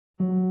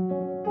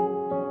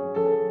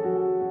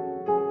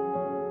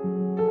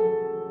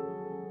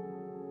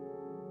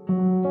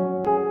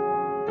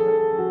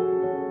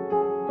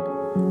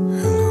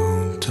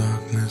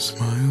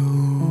my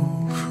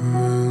old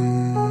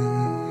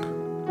friend,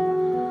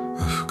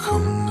 I've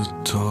come to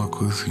talk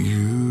with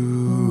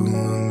you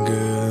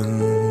again,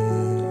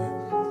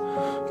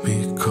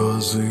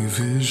 because a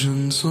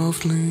vision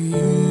softly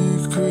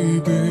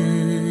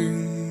creeping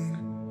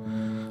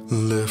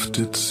left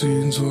its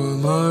seeds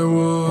while I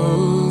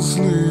was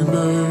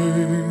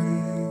sleeping,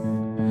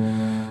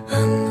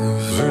 and the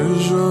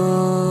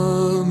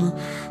vision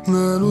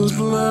that was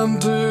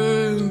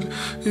planted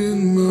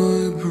in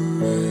my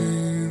brain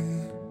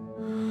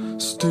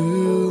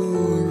still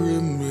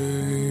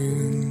remains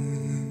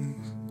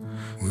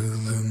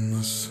within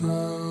the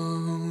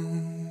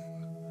sound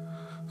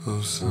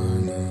of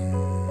silence.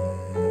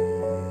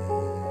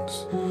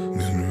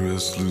 In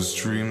restless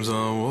dreams I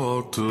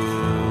walked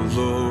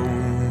alone,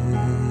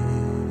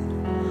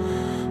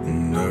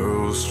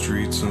 narrow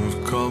streets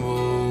of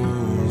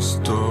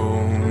cobblestone,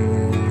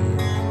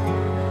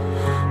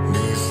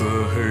 neath the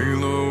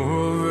halo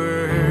of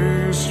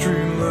a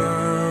street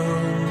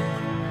lamp,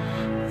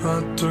 I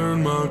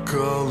turned my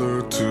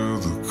collar to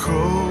the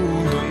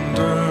cold and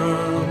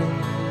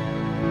damp,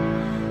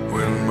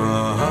 when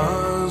my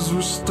eyes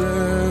were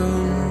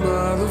stabbed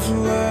by the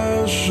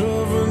flash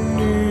of a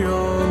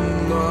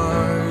neon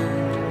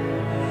light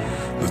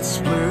that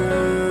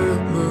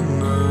split the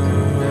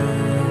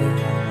night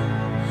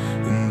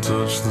and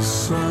touched the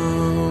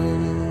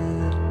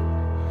sound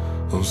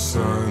of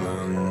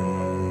silence.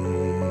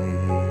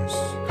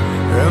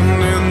 And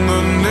in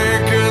the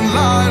naked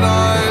light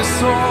I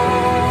saw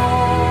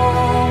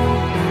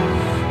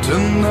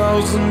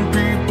 10,000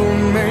 people,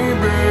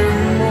 maybe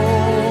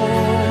more,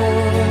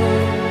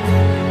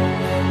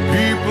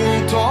 people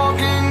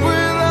talking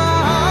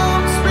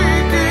without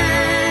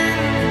speaking,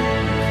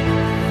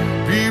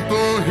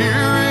 people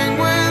hearing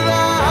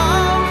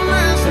without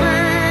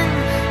listening,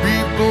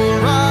 people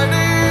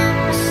writing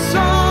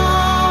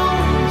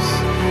songs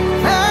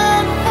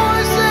and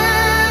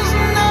voices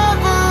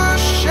never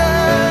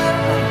shared,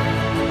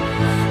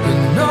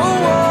 and no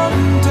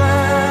one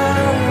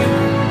dared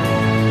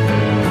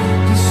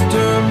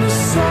disturb the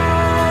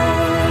sound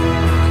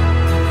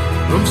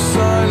of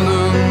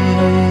silence.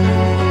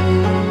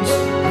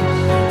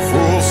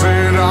 Fool,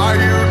 said I,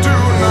 you do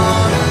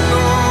not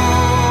know.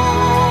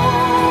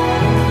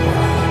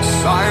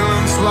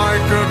 Silence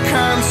like a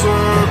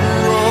cancer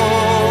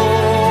grows.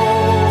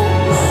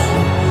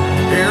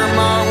 Hear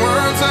my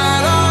words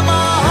that I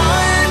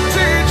might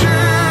teach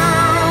you.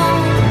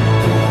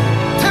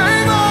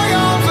 Take my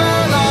arms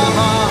that I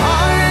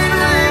might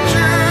reach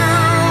you.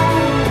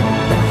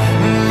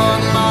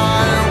 But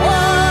my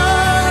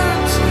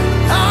words,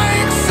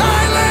 like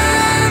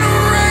silent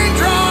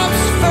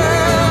raindrops,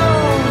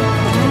 fell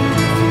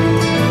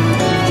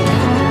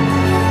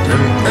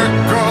and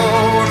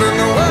echoed in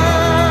the wells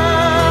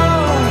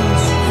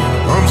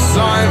of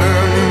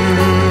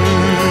silence,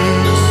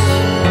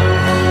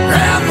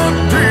 and the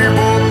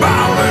people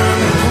bowed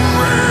and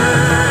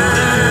prayed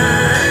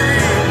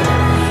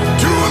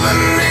to the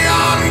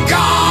neon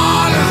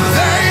god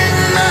they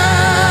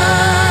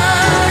made,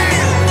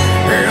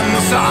 and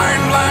the sign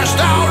flashed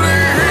out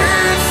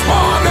its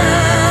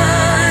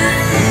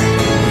warning,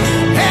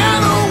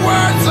 and the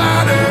words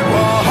that it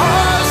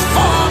was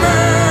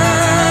forming,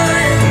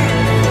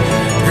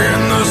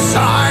 and the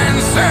sign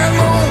said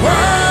the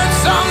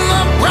words on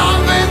the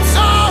prophets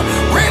are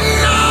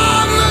written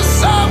on the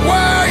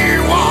subway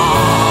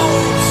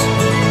walls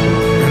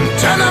and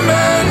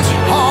tenement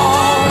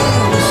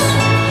halls,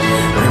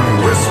 and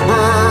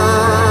whispered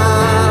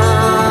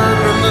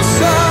in the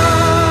sound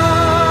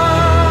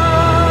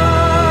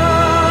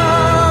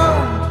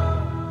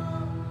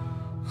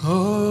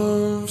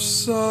of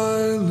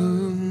silence.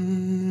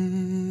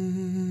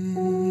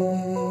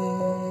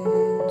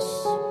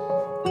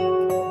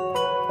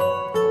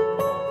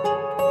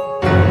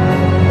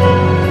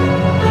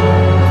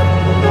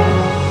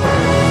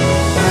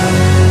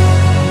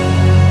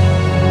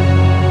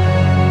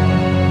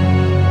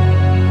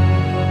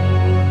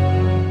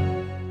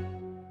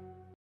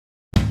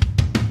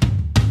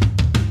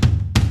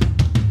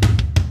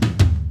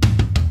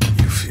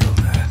 You feel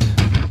that?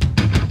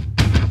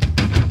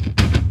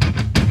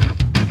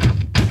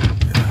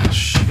 Ah,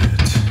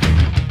 shit.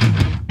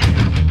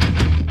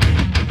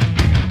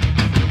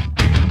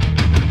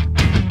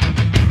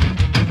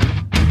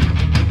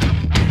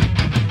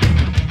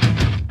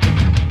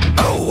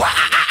 Oh,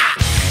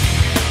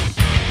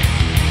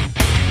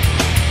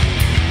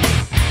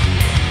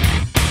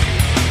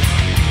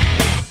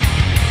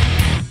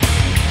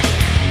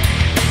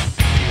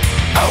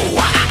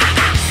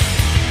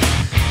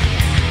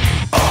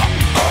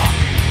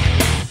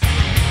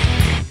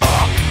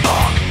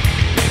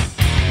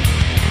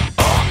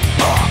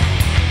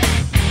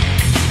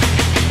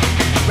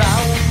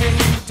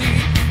 Drowning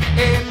deep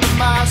in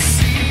my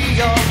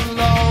sea of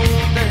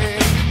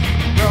loathing,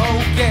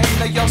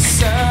 broken your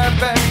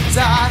servant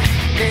I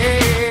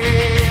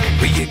am.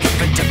 Will you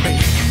give it to me?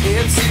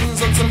 It seems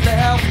what's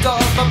left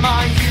of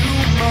my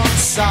human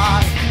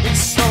side is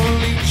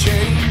slowly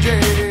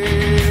changing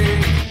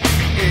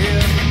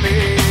in me.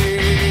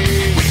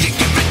 Will you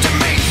give it to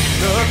me?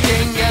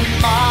 Looking at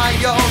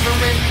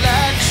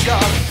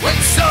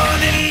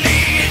Suddenly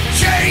it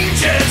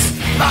changes,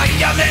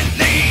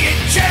 violently it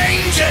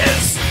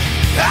changes.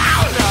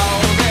 Oh no,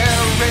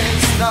 there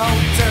is no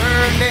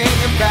turning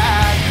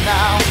back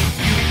now.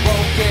 You've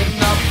woken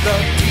up the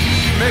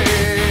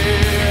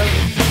demon.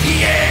 The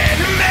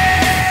enemy.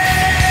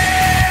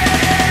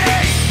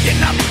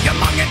 Get up,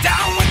 come on, get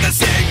down with the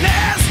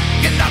sickness.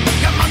 Get up,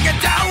 come on, get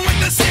down with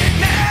the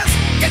sickness.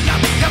 Get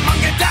up, come on,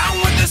 get down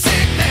with the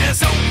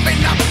sickness.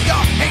 Open up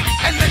your hate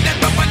and let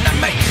everyone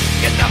make.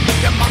 Get up,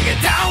 come on, get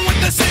down with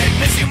the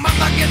sickness. You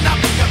mother, get up,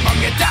 come on,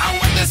 get down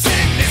with the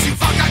sickness. You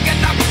fucker,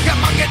 get up,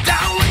 come on, get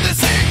down with the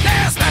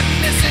sickness. Man,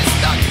 this is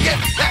the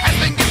gift that has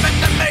been given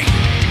to me.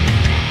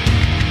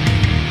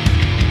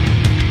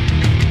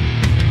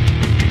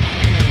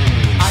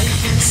 I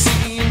can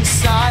see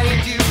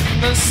inside you,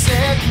 the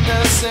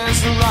sickness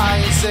is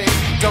rising.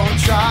 Don't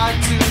try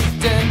to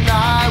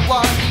deny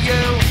what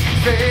you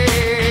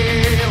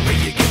feel. Will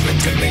you give it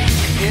to me?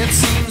 It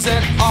seems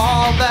that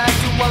all that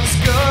was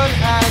good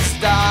has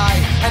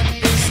died and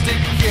is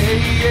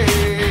decaying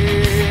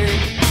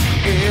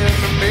in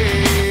me.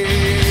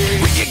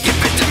 Will you give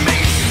it to me?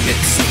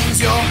 It seems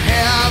you're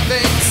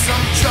having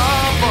some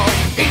trouble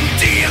in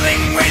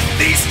dealing with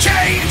these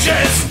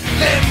changes,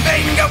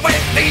 living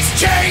with these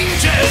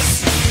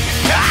changes.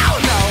 Oh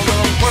no,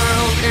 the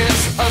world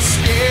is a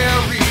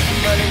scary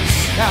place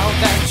now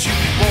that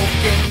you've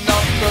woken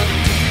up the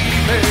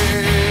demon.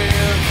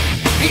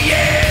 The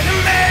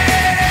enemy.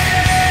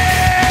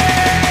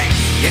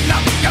 Get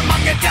up, come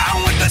on, get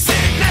down with the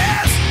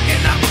sickness.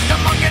 Get up,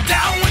 come on, get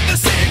down with the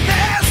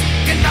sickness.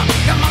 Get up,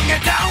 come on,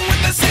 get down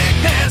with the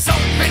sickness.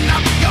 Open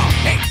up your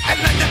hate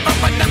and let it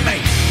run to me.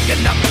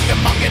 Get up,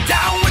 come on, get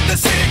down with the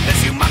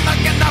sickness. You mother,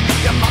 get up,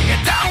 come on,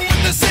 get down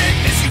with the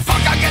sickness. You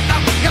fucker, get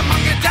up, come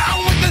on, get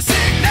down with the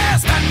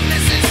sickness. Man,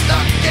 this is the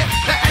gift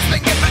that has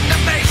been given to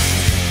me.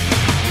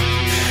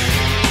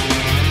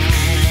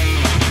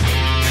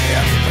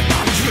 Everything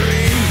I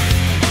dream.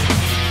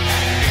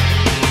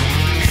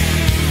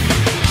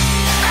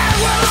 And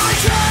will I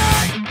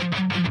try?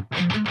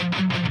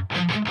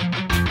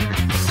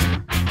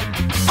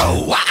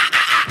 Oh,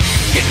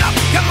 get up,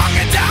 come on,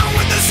 get down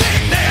with the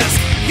sickness.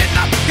 Get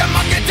up, come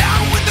on, get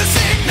down with the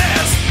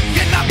sickness.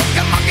 Get up,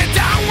 come on, get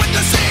down with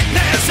the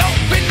sickness.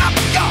 Open up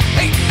your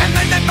hate and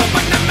then it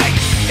open to me.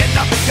 Get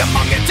up, come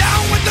on, get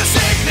down with the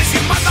sickness.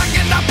 You mother,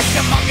 get up,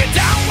 come on, get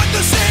down with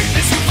the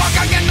sickness. You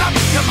fucker, get up,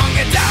 come on,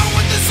 get down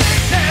with the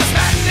sickness.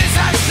 Madness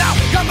has now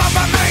come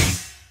over me.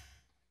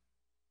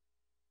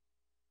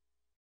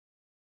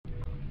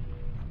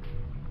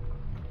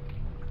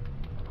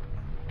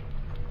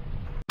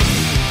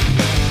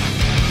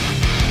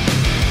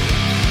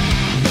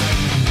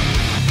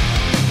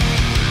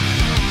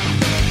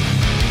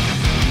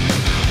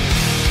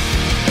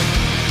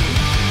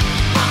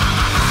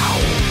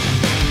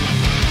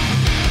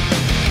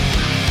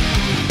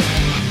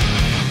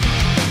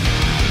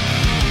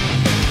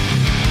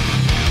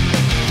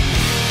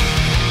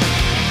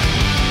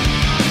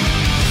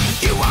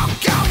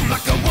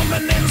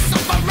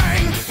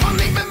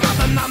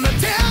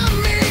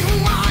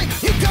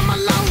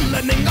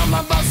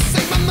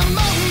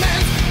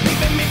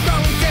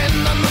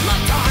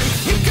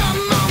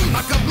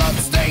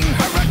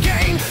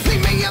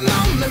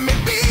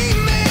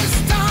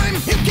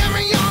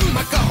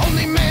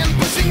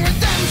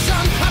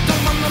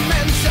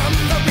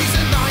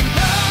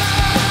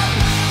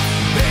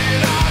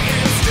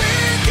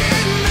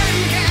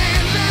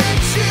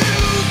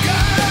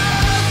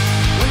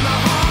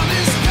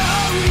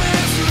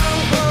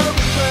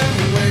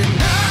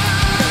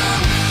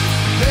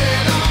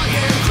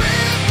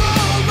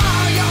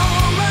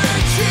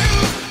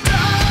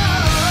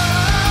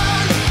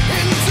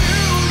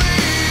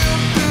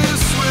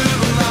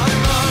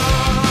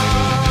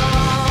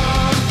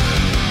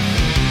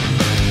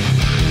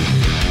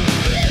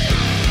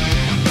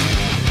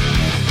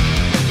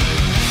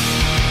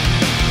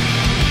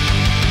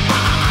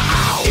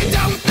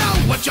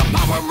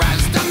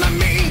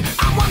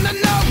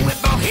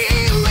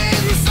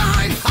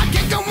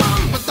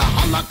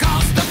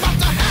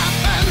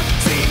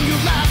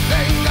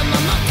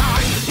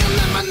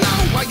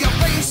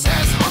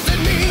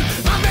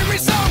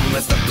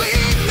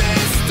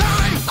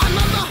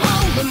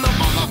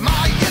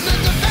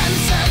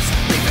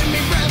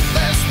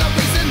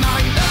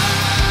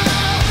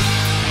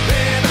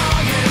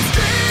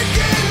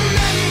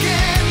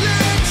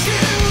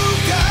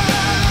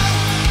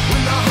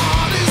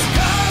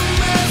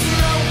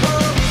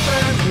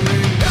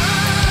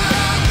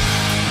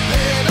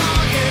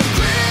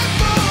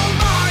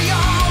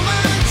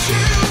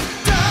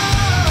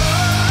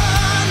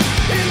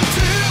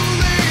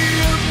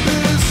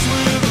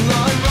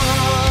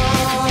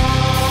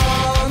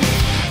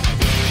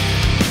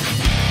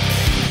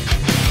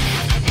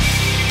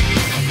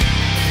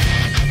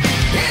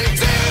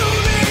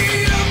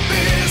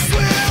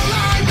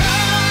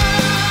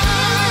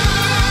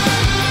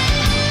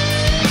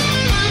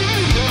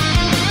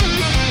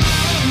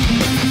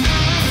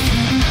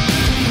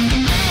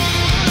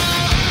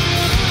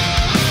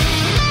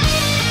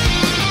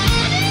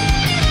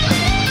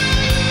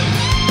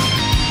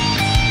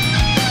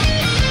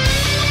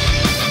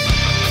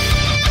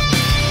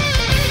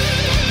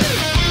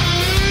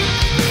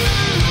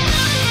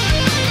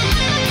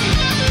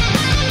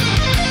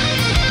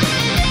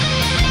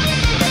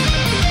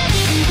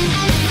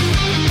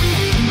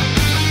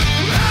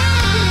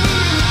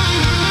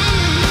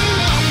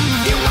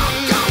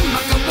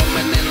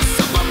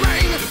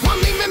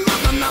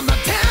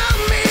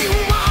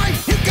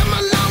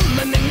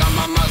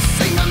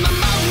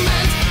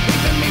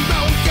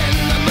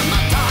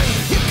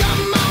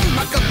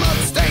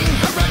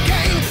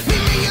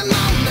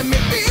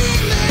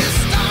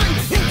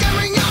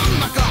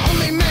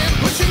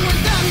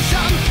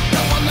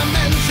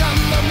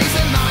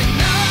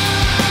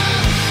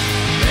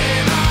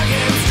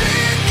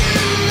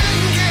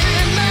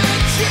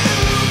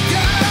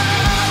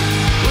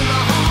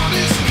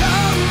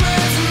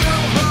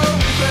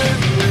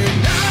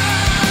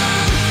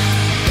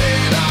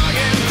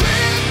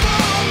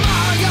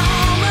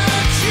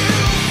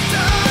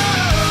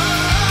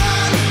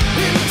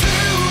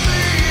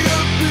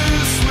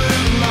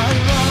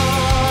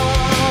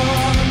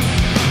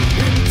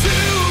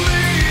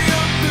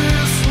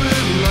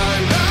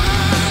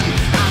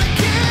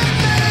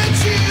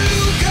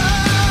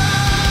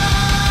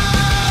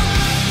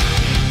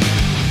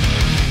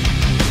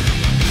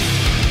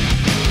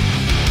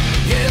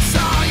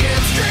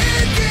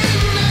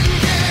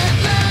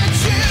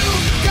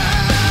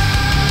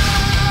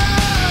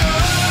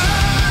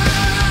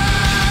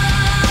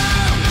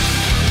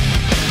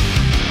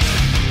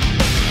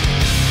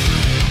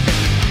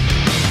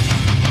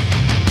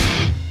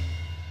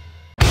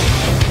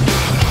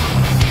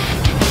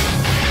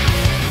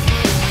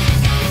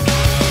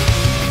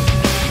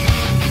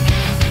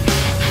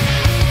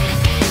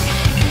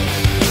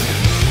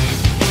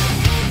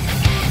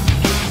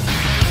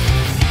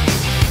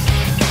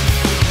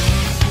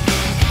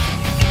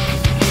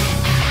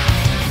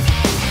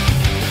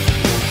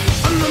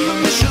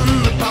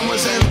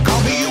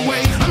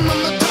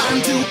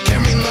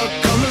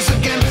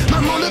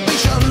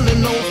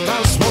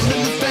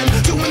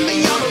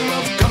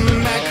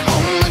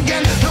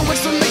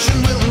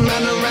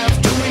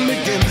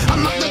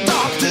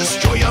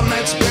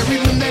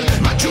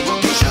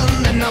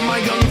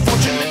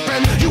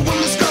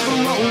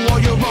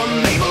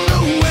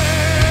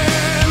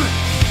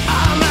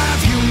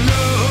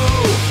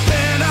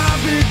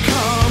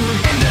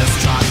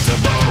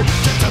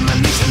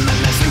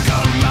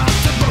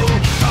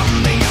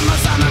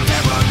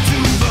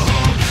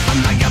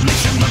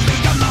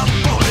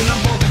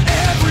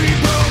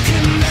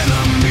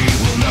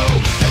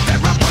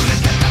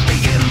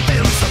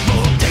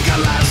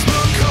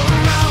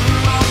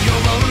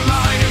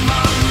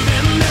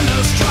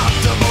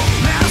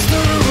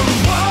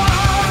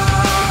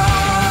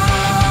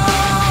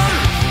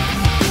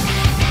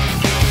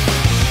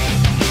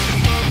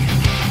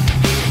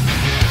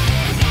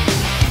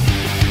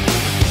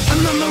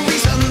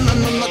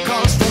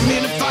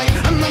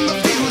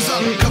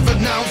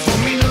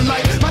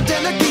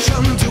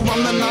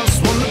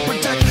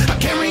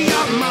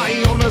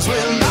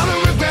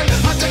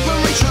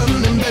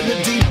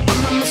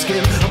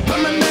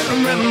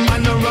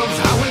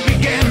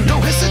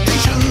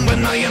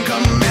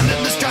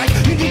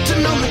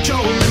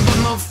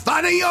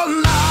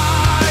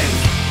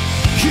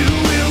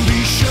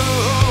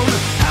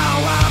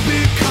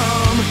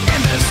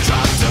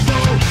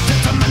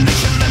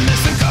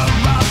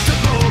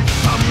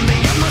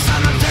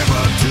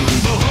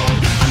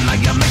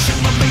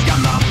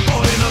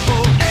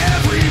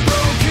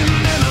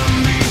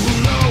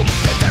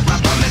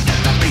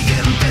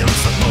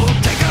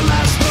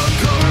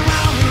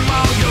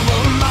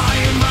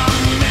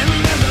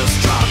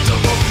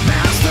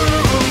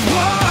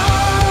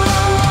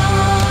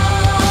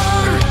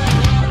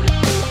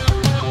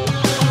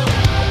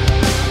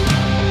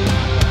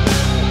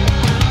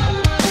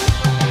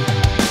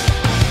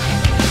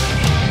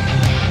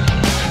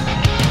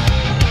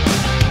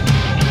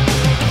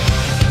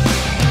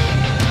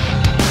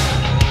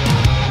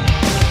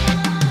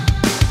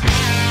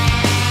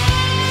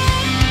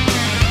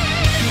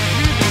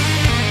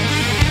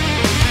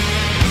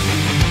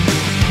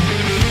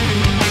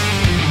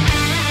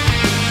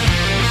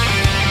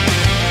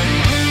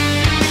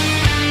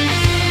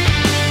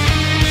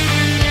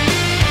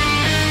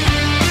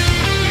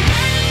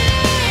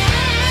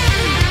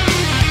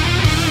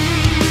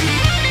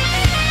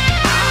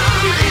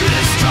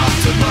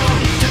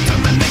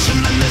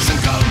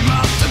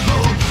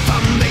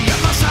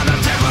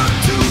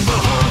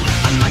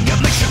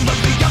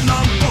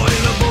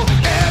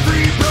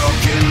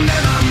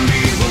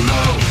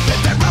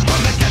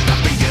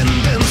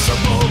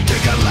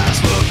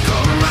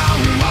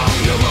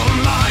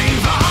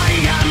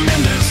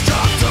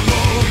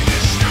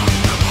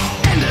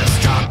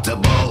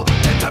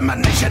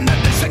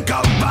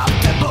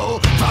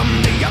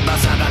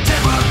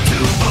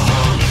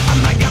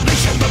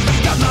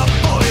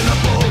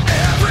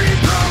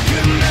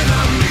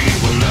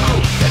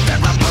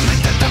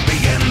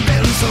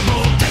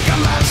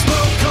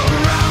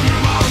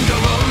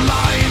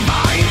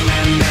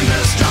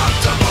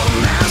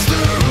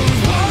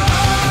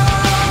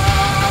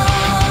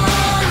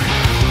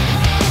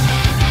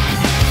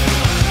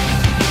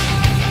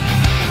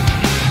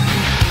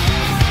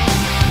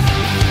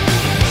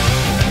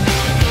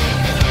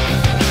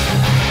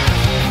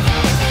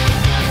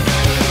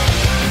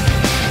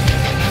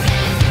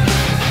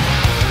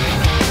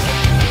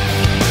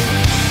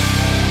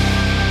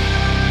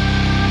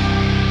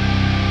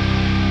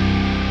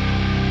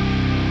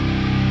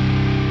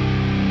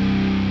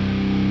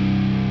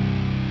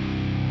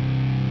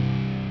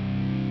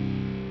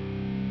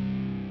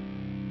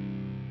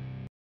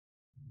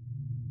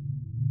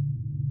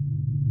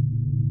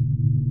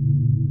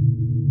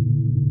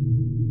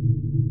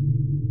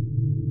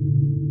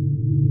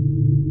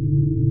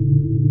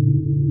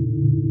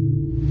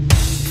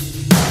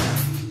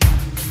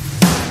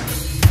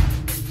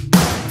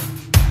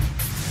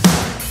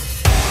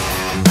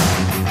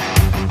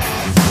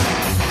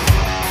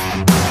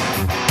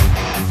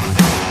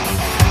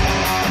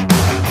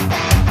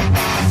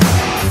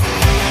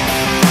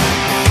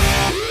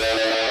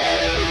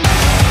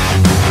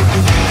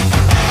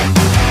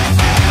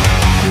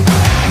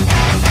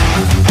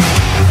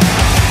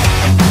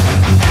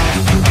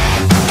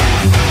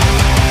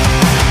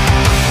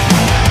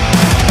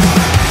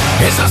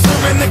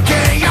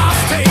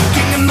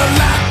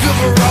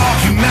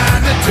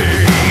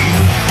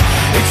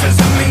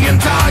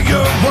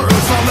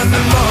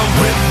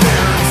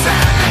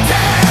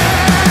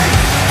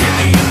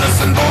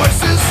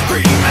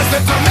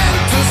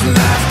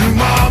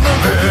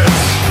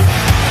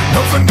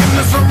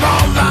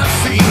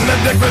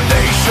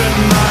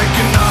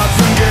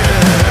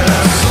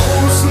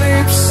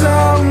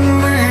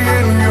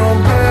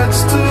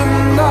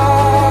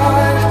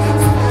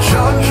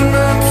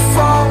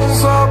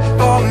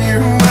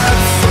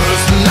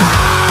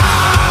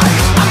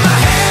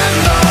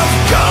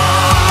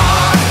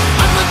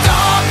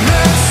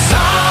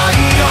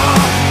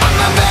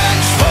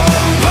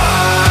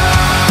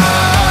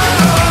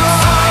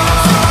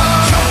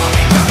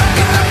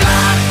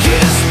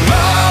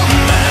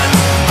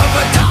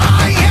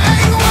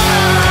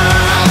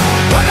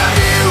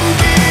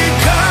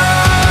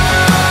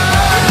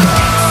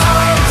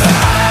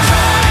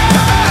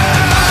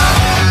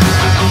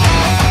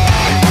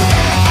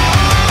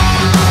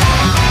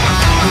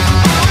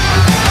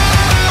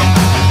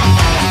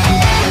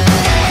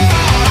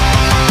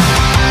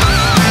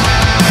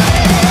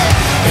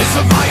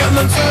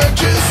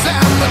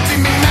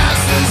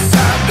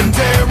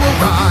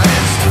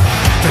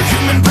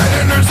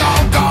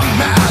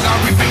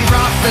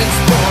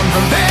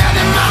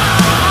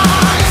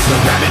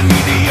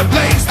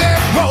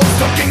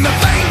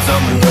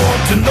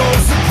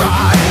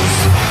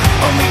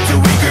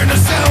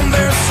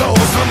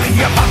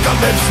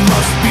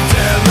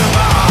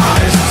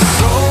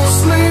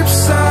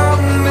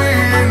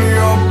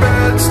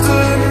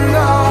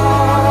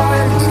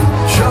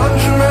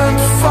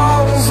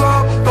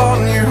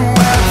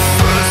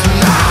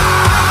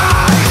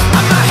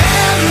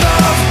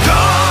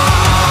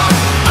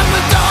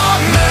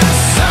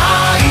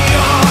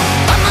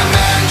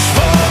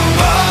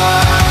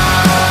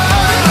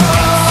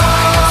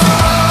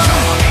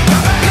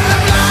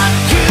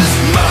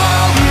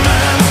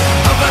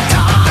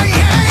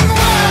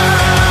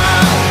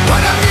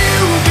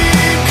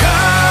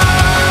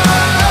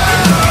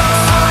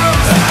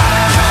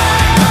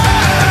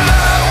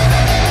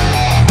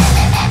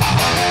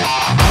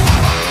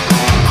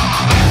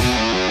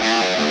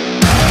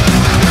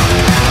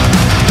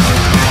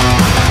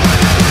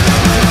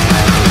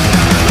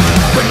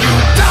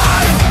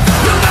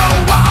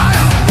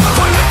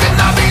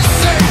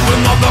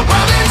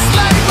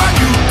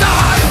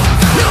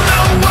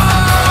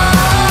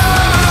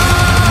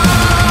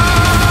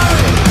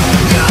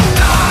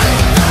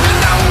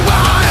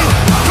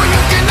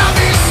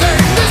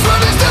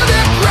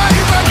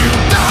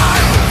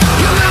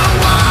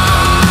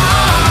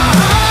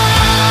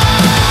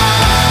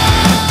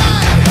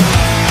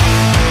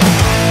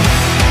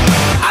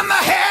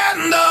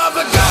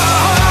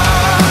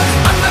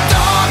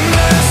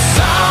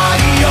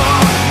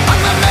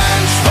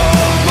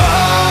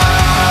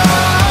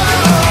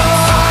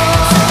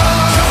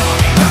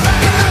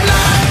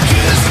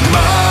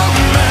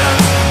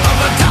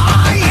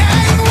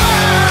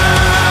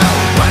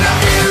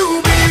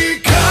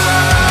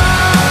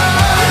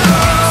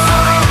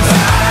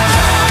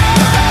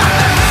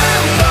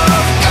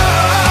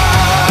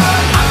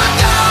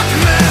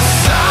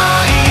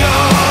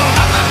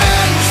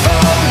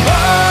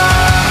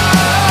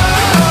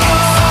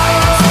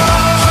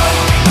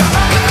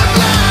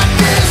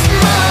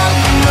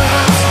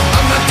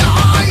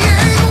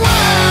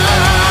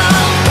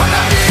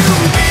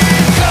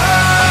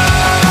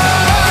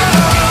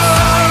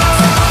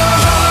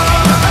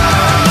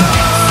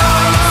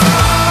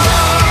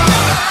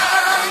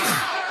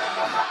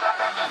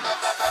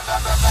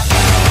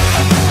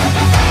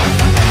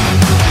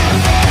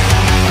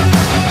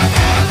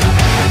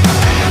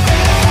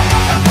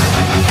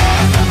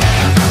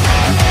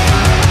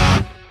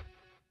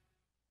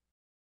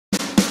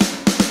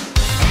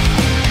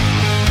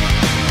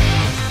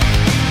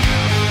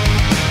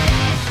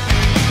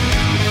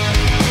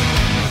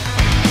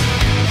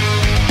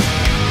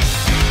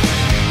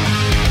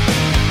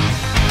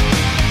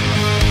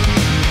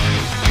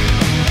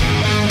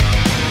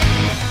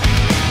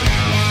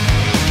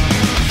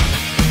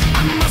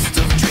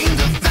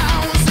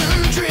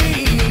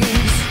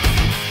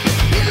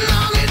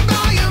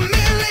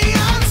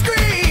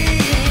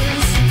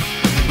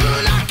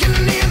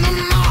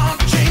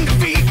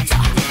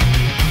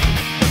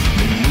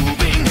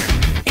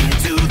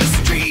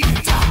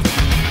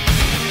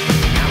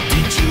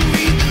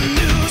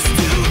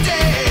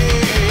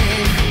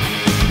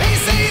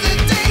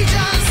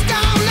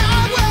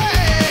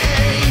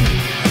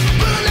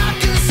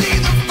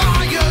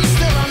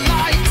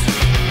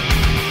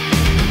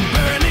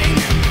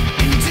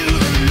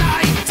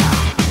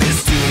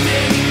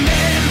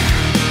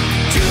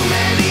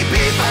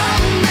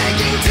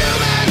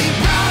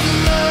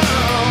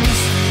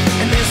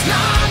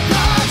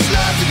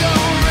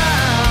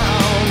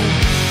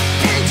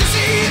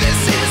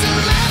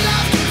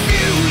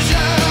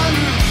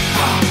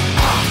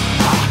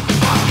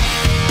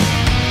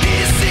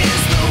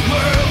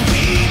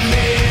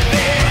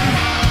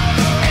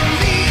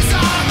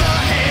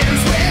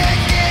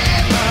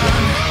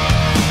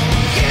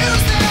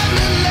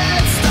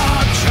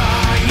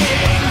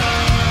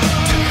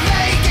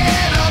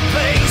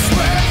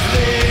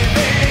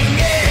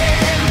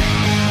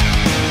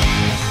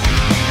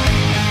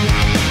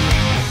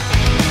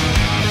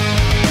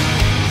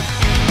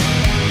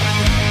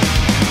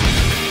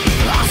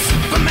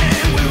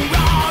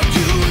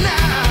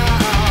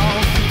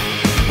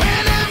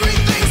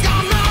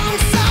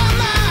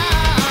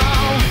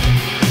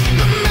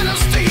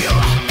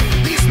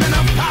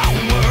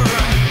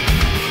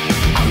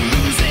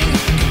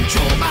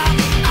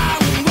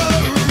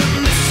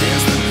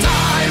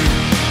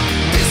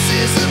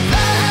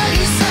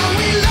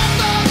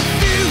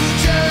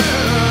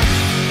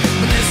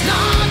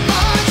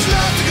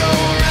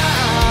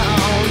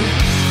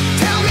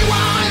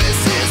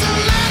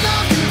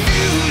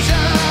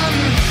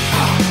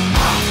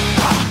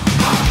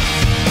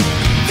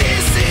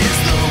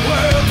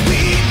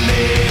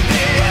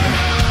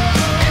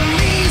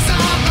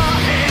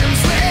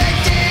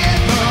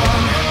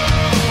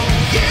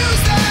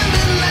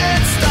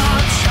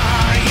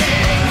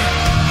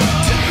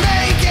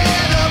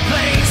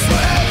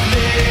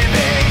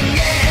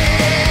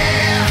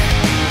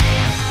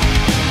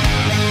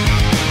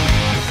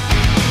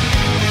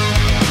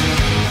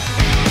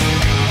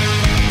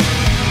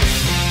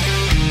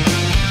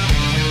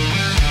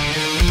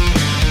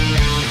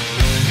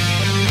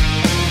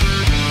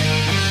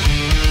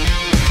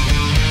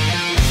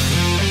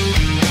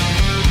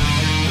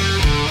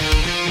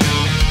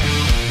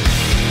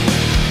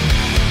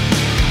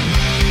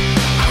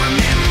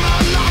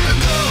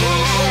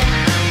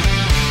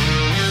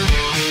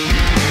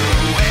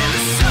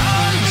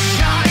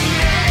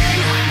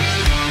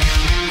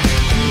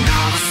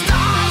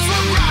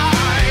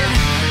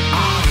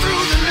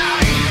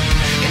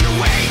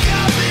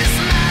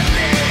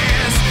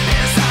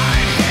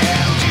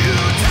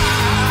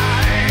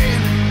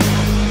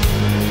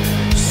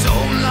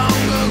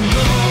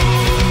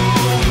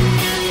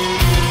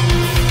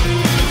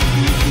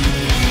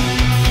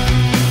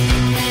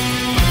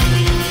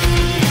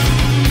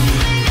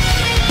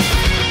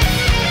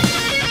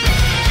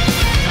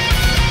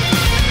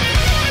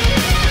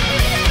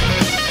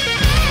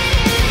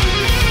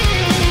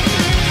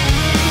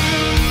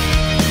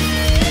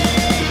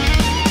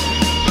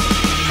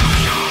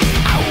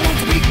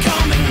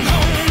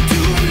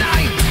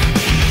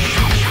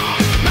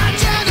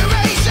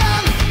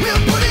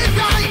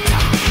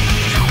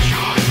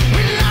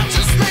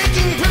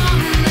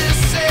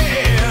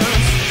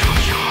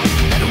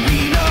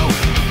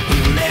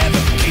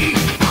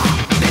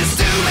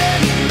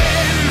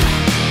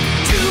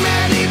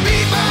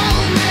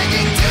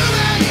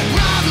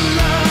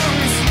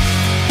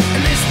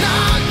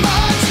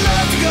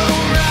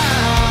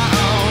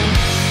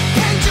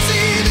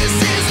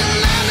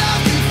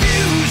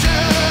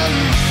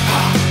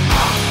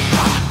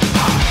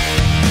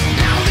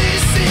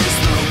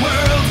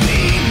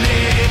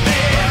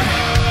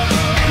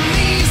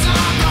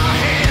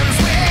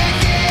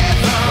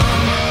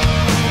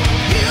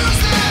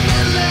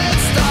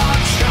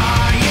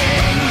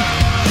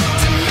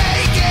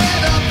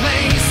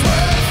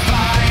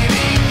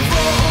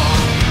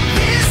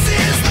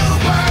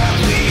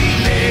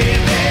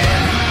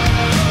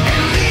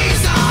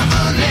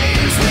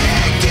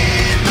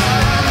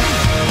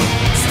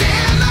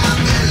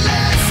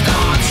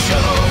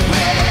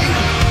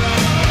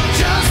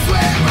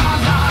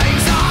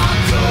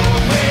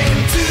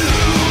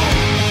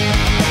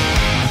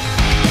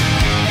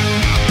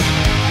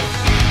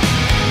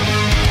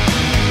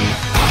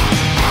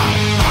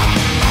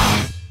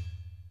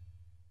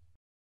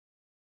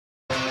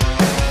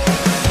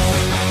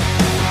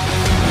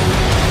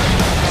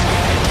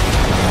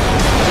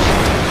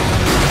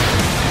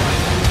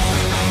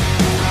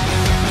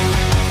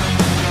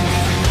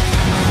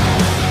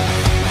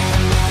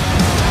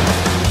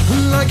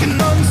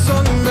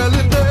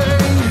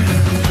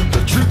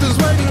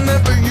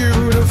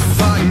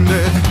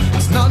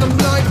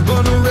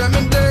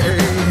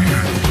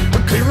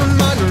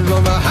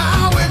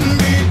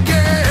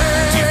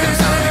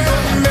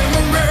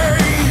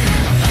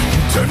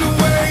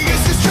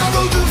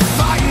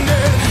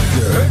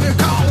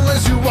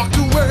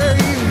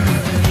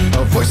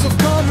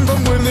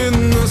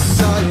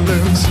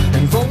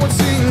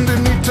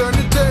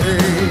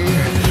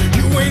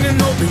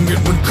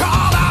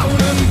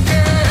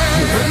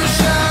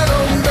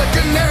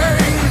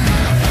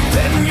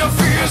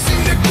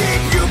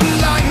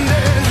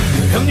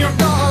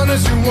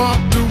 as you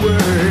walked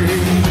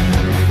away.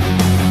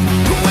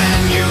 When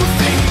you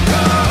think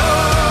of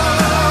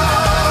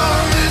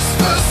this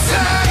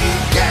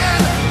forsaken,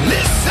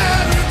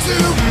 listen to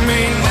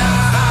me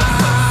now.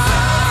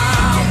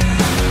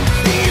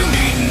 You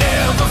need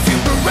never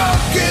feel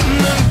broken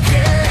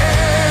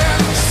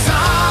again.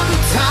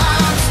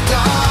 Sometimes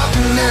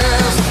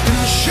darkness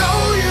can show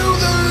you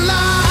the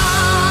light.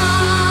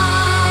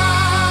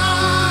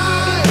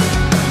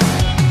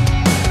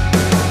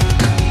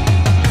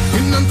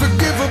 In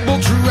unforgivable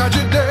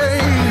tragedy,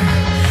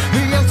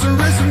 the answer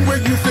isn't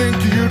where you think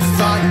you'd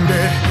find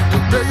it.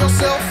 Prepare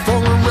yourself for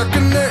a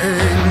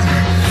reckoning,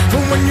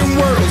 for when your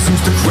world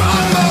seems to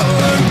crumble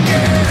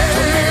again.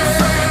 Don't be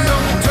afraid,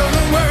 don't turn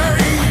away.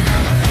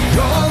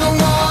 You're the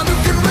one who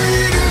can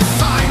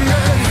redefine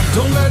it.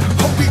 Don't let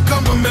hope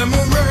become a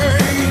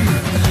memory.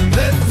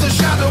 Let the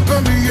shadow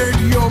permeate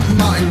your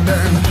mind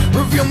and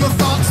reveal the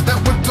thoughts that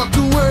were tucked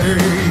away,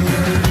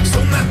 so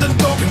that the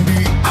door can be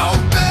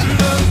opened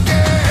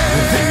again.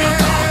 Within your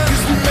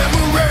darkest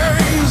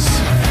memories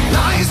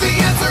lies the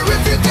answer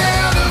if you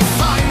dare to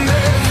find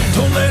it.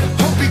 Don't let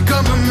hope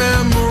become a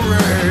memory.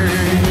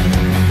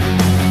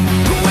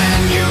 When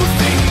you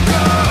think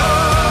of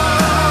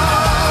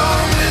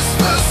this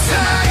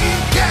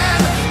forsaken,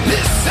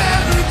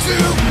 listen to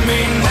me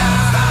now.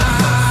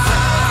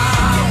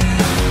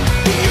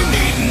 You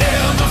need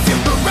never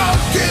feel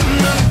broken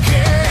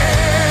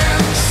again.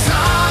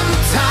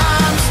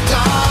 Sometimes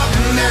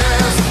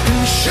darkness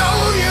can show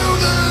you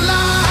the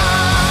light.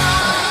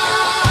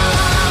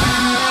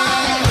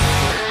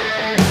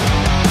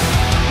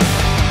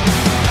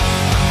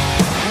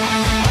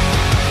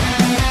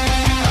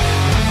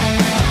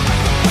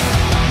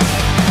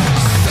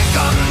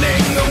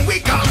 Sickening and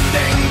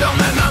weakening, don't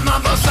let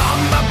another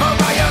somber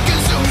pariah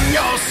consume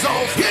your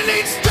soul. You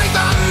need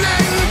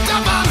strengthening,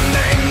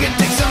 toughening. It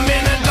takes a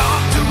minute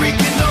off to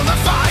rekindle the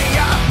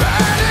fire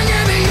burning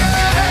in the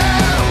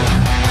air.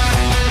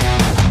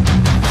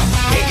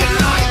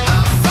 Ignite the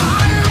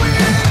fire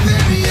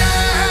within you.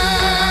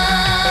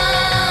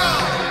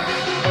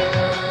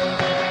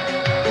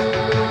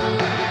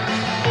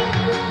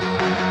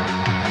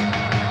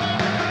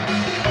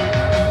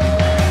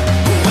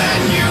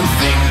 When you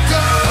think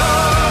of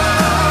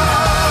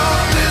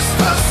this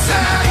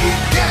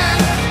forsaken,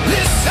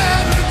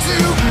 listen to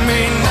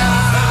me now.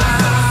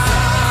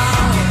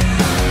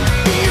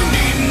 You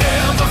need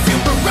never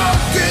feel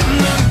broken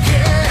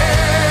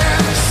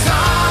again.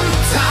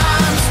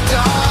 Sometimes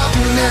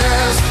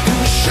darkness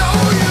can show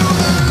you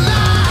the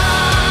light.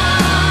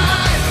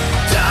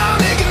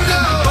 Don't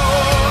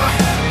ignore,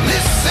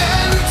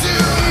 listen to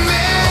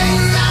me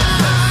now.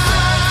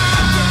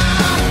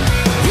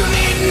 You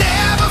need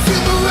never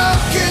feel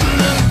broken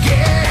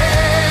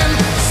again.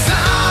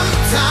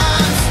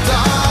 Sometimes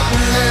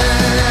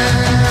darkness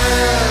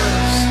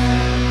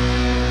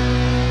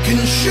can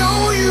show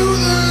you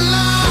the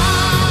light.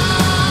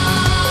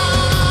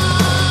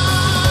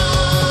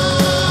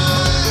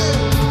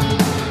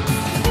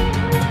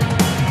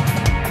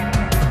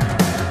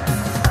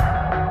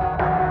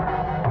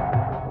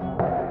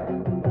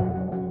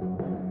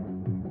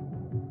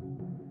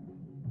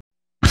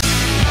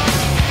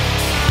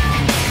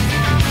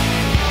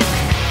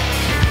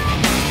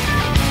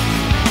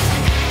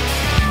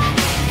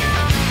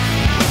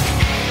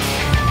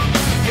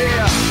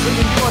 Yeah,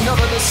 bringing you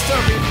another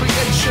disturbing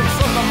creation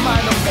from the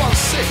mind of one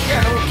sick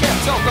and who can't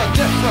tell the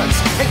difference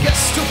and gets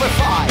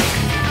stupefied.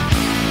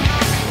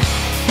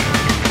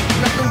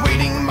 I've been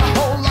waiting my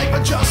whole life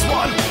for just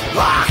one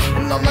rock,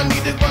 and all I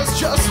needed was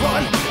just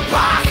one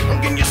rock. How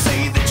can you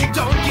say that you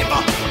don't give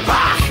a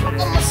rock? I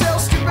want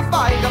myself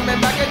stupefied, I'm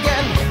back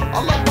again.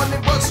 All I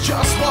wanted was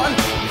just one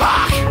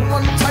rock,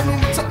 one tiny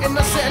little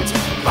innocent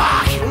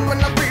rock. And when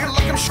I feel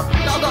like I'm shut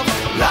out of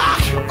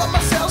luck, I want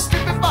myself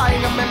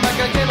stupefied, I'm back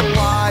again.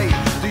 Why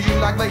do you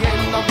like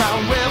laying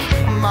around with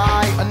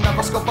my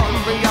another scope on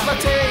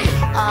reality?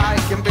 I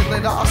can feel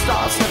it all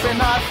start slipping,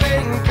 I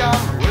think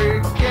I'm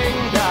breaking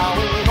down.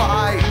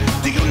 Why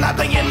do you not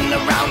laying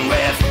around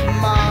with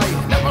my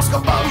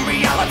neuroscope on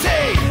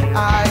reality?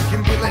 I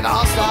can feel it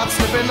all start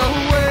slipping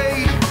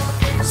away.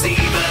 See,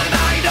 but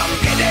I don't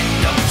get it.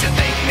 Don't you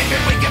think maybe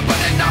we can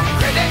put it on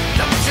credit?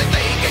 Don't you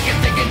think I can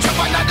take it, jump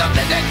on, I don't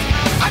let it.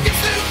 I can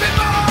stupid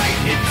boy.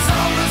 It's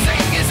all the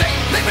same as ain't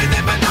living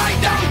it, but I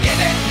don't get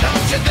it.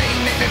 Don't you think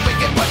maybe we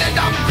can put it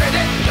on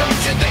credit?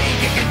 Don't you think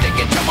I can take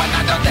it, jump on,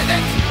 I don't let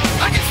it.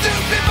 I can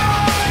stupid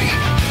boy.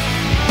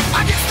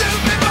 I can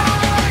stupid boy.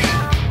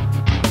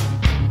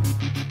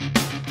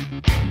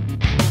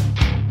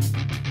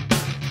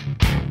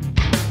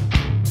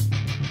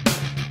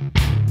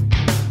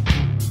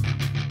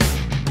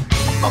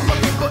 All the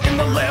people in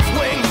the left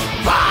wing,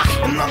 rock,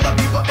 and all the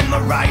people in the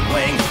right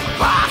wing,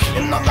 rock,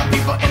 and all the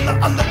people in the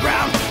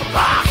underground,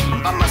 rock.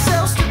 By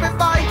myself,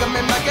 stupefied, I'm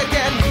back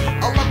again.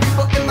 All the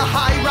people in the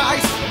high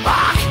rise,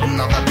 rock, and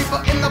all the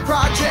people in the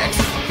projects,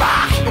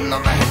 rock, and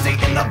all the heads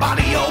in the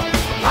body, oh,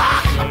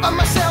 rock. By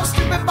myself,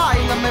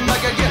 stupefied, I'm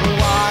back again.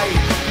 Why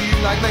do you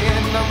like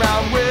laying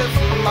around with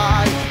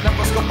my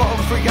neuroscope of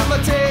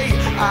reality?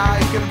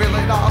 I can feel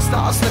it all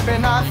start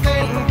slipping. I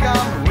think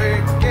I'm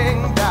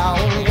breaking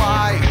down.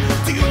 Why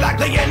do you like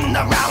laying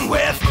around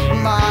with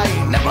my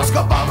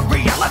neuroscope of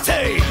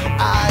reality?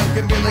 I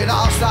can feel it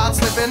all start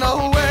slipping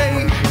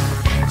away.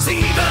 See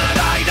that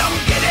I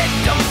don't get it,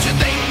 don't you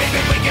think? Maybe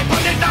we can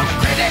put it on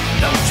credit,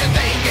 don't you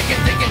think? You can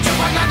take it to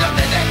another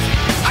minute.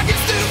 I get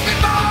stupid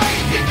by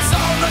it's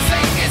all the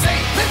same as a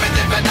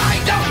living, I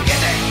don't get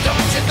it,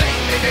 don't you think?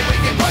 Maybe we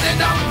can put it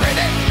on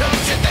credit,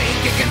 don't you think?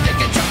 You can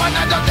take it to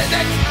another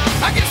minute.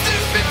 I get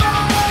stupid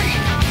by,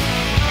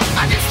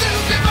 I get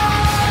stupid by.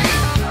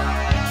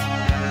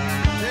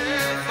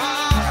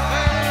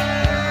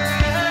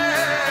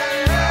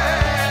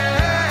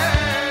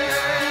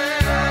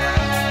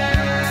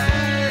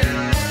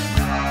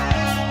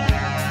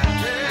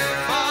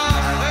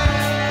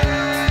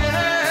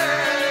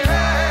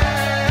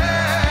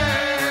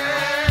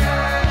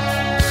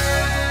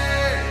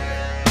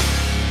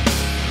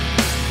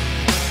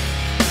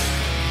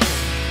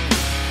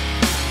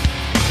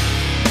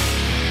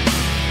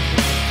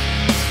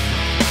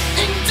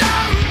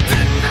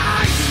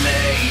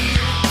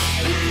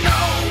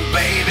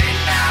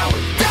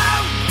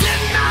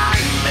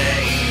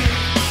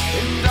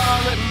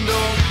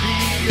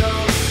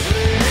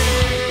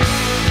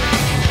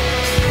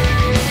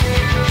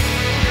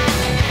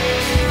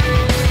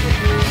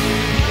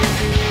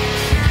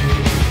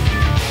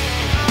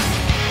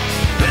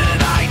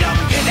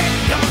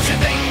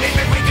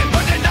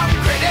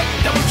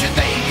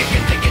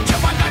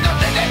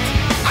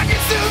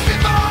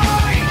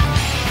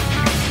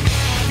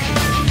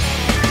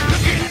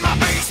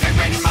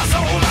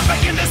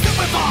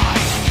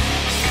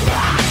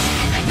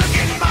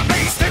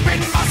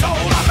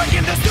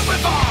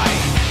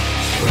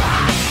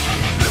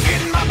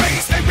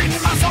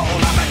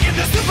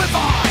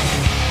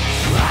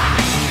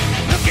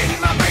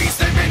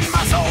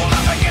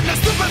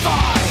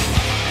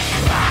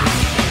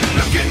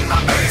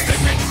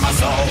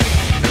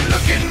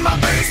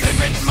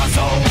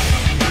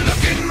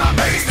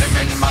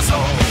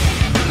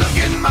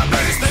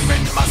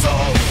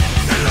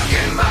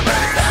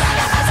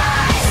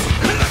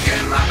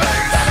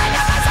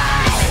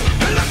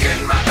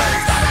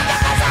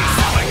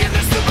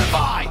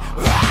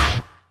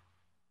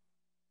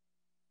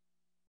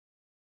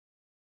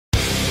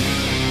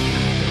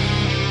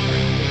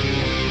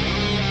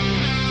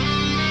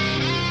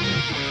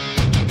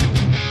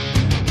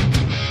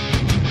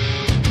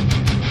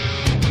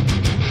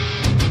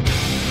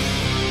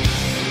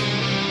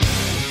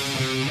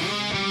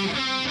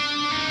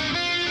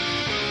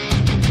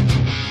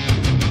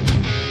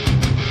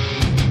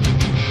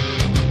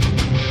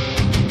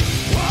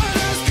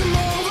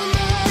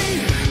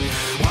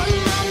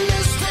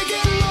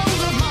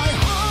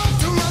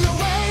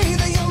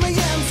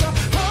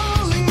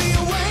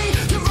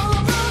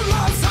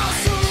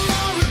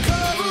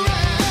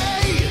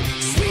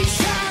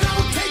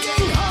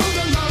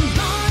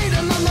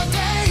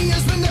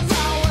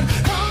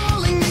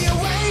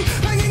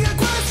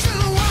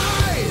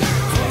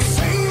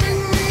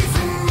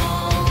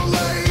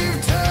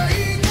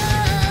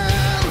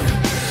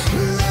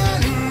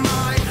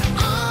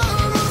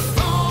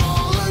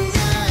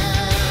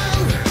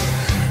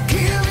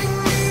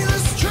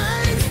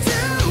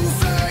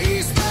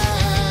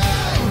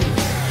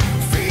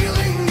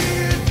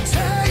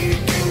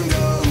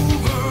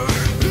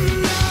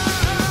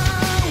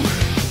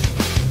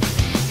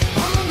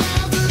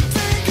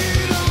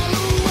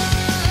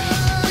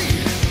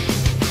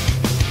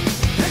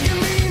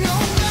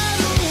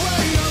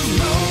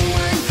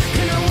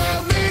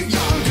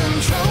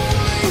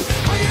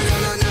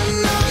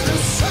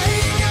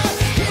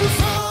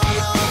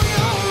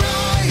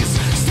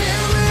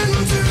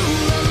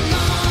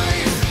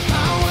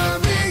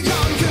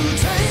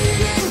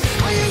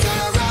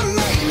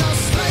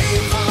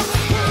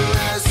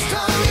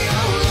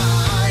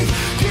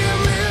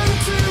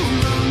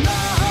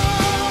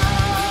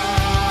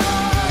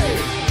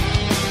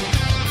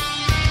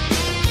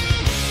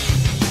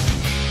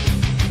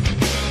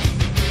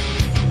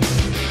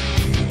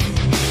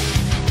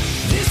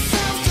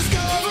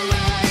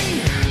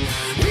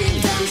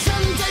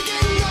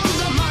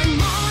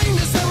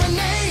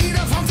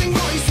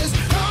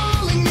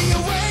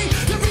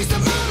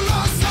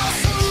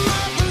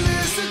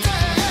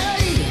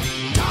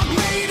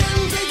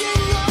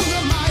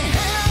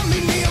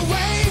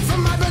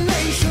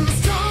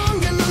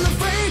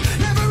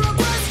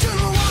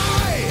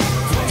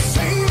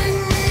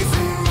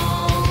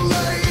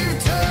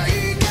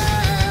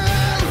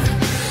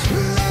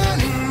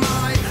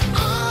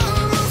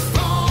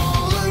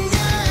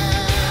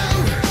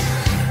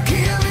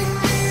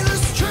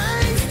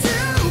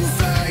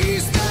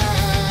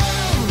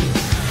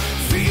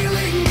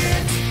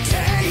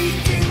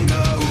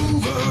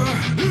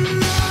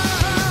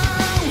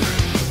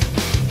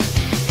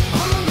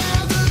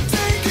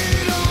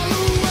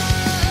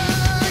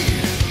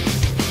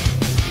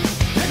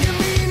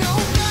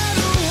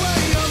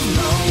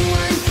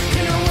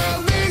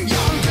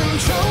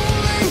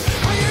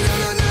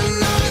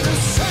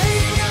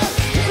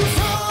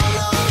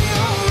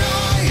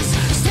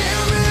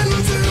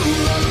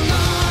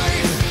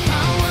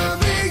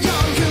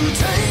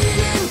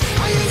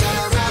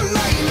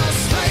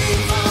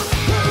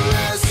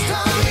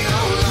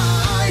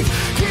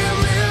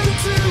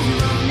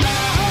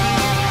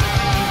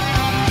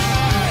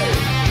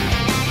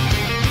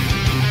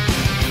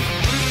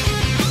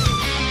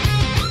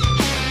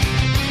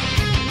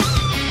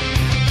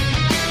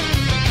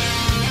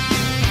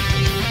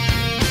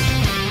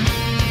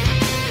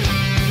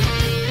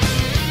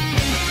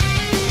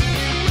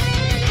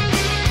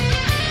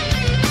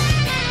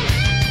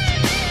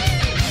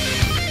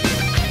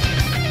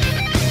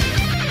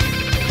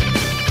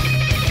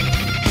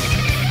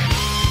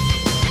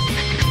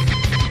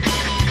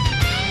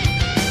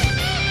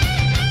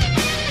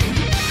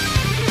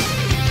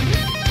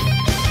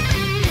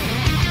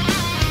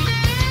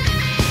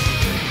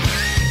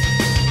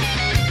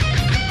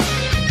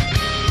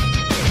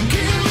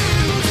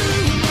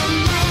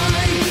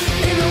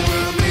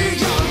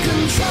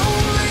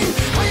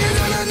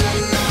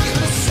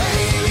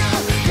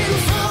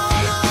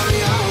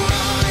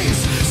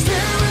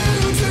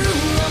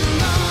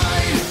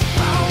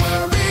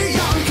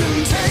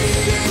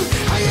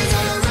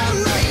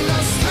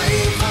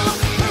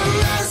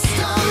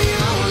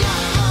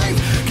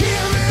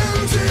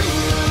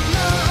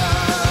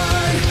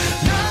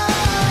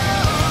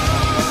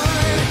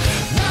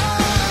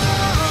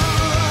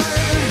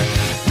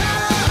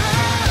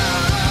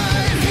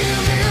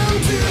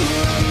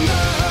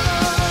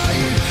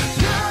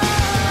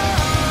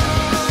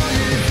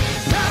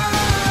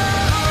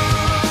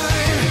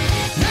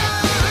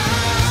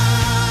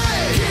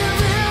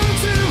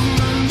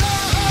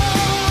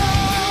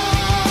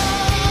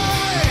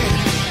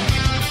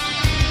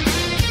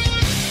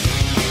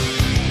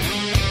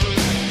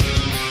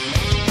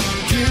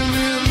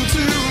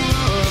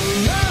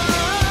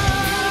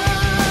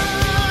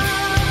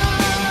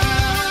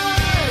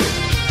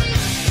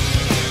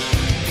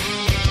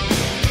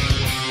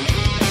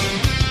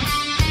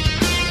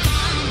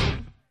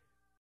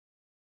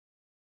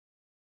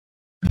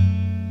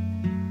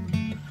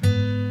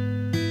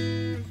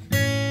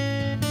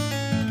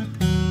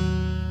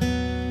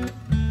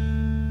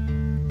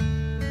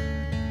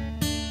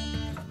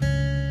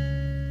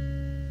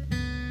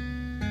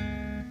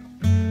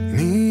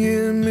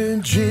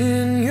 image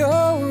in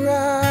your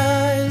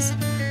eyes,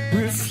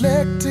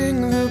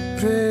 reflecting the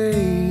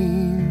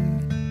pain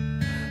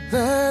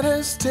that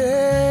has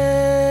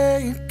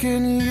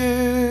taken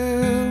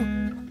you.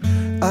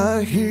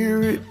 I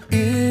hear it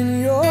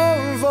in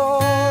your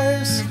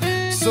voice,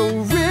 so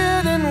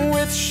ridden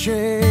with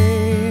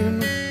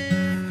shame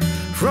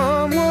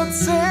from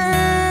what's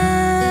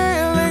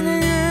ailing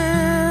you.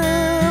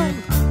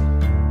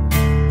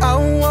 I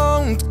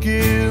won't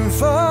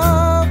give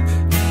up,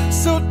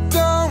 so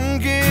don't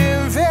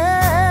give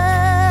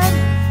in.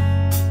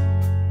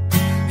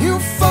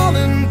 You've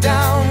fallen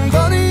down,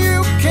 but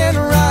you can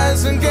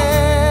rise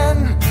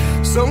again.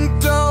 So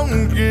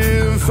don't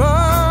give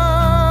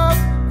up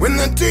when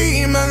the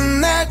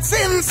demon that's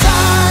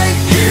inside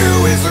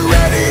you is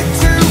ready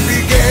to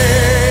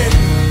begin.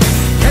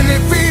 And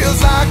it feels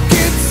like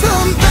it's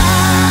some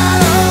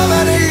battle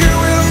that you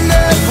will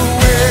never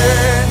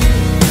win.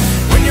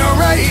 When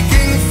you're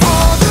aching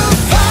for the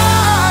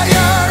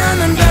fire and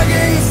then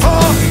begging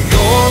for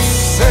your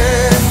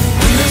sin,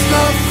 when there's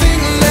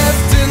nothing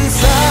left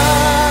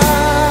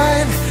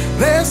inside,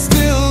 there's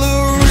still a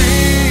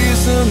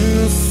reason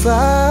to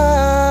fight.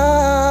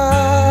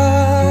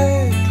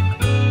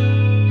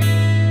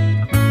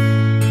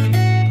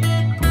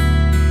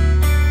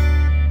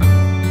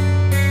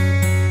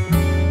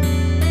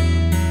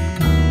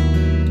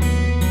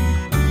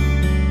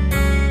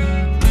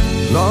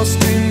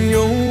 Lost in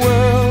your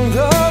world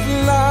of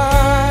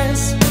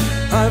lies,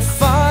 I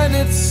find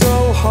it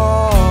so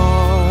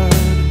hard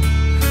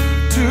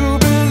to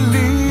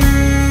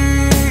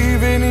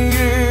believe in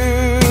you.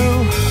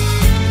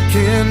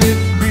 Can it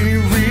be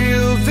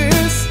real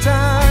this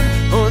time,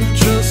 or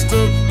just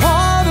a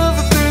part of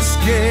this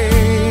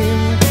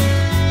game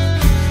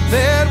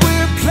that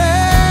we're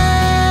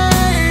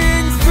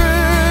playing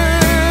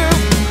through?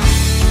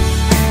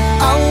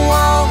 I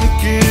won't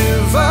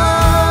give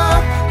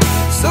up,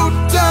 so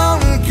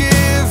don't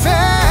give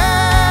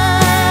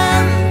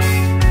in.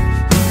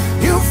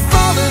 You've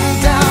fallen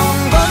down,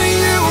 but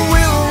you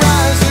will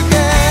rise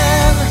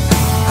again.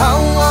 I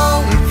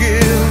won't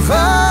give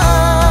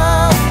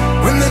up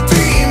when the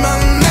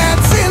demon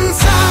that's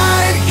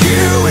inside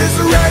you is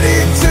ready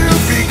to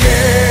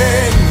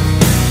begin.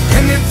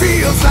 And it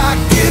feels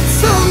like it's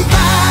some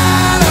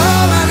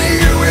battle and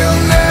you will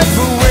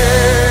never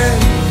win.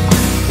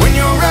 When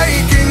you're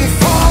aching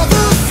for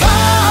the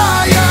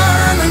fire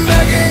and then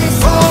begging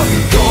for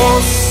your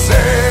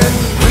sin,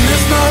 when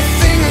there's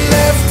nothing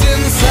left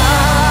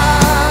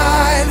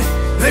inside,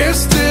 there's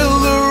still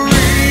a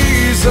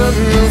reason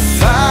to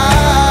fight.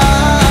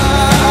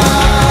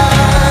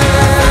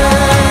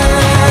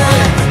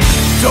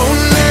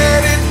 Don't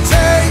let it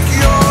take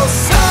your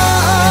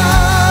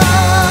sun.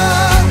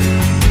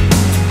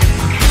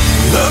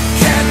 Look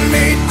at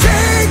me,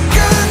 take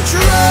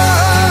control.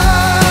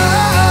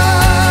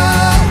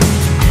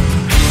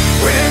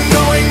 We're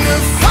going to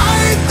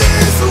fight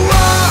this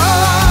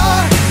war.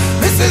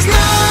 This is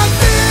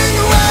nothing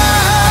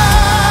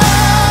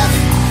worth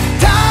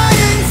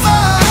dying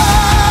for.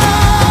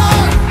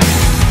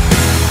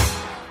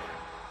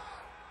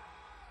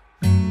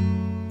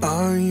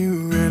 Are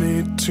you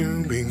ready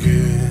to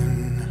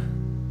begin?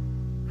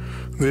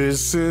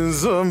 This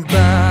is a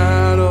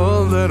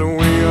battle that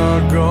we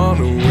are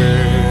gonna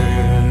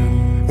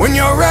win. When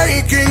you're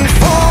aching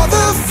for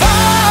the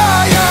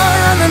fire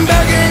and then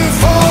begging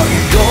for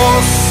your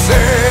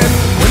sin,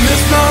 when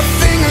there's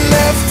nothing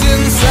left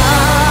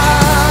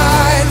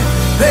inside,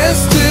 there's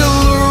still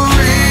a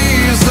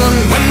reason.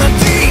 When the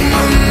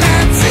demon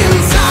that's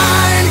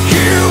inside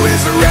you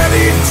is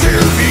ready to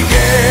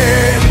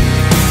begin,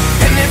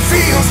 and it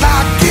feels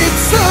like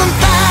it's some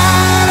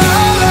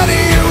battle that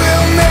you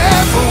will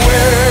never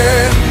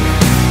win.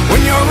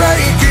 When you're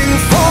aching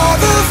for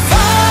the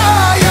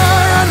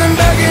fire and then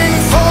begging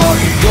for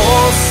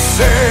your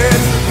sin,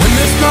 when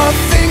there's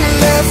nothing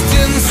left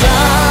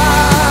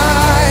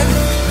inside,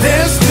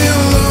 there's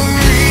still a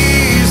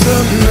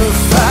reason to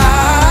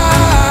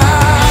fight.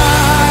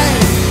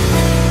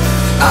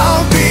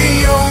 I'll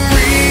be your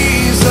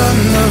reason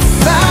to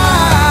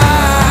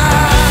fight.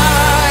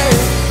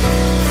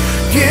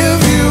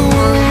 Give you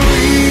a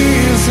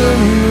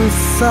reason to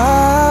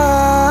fight.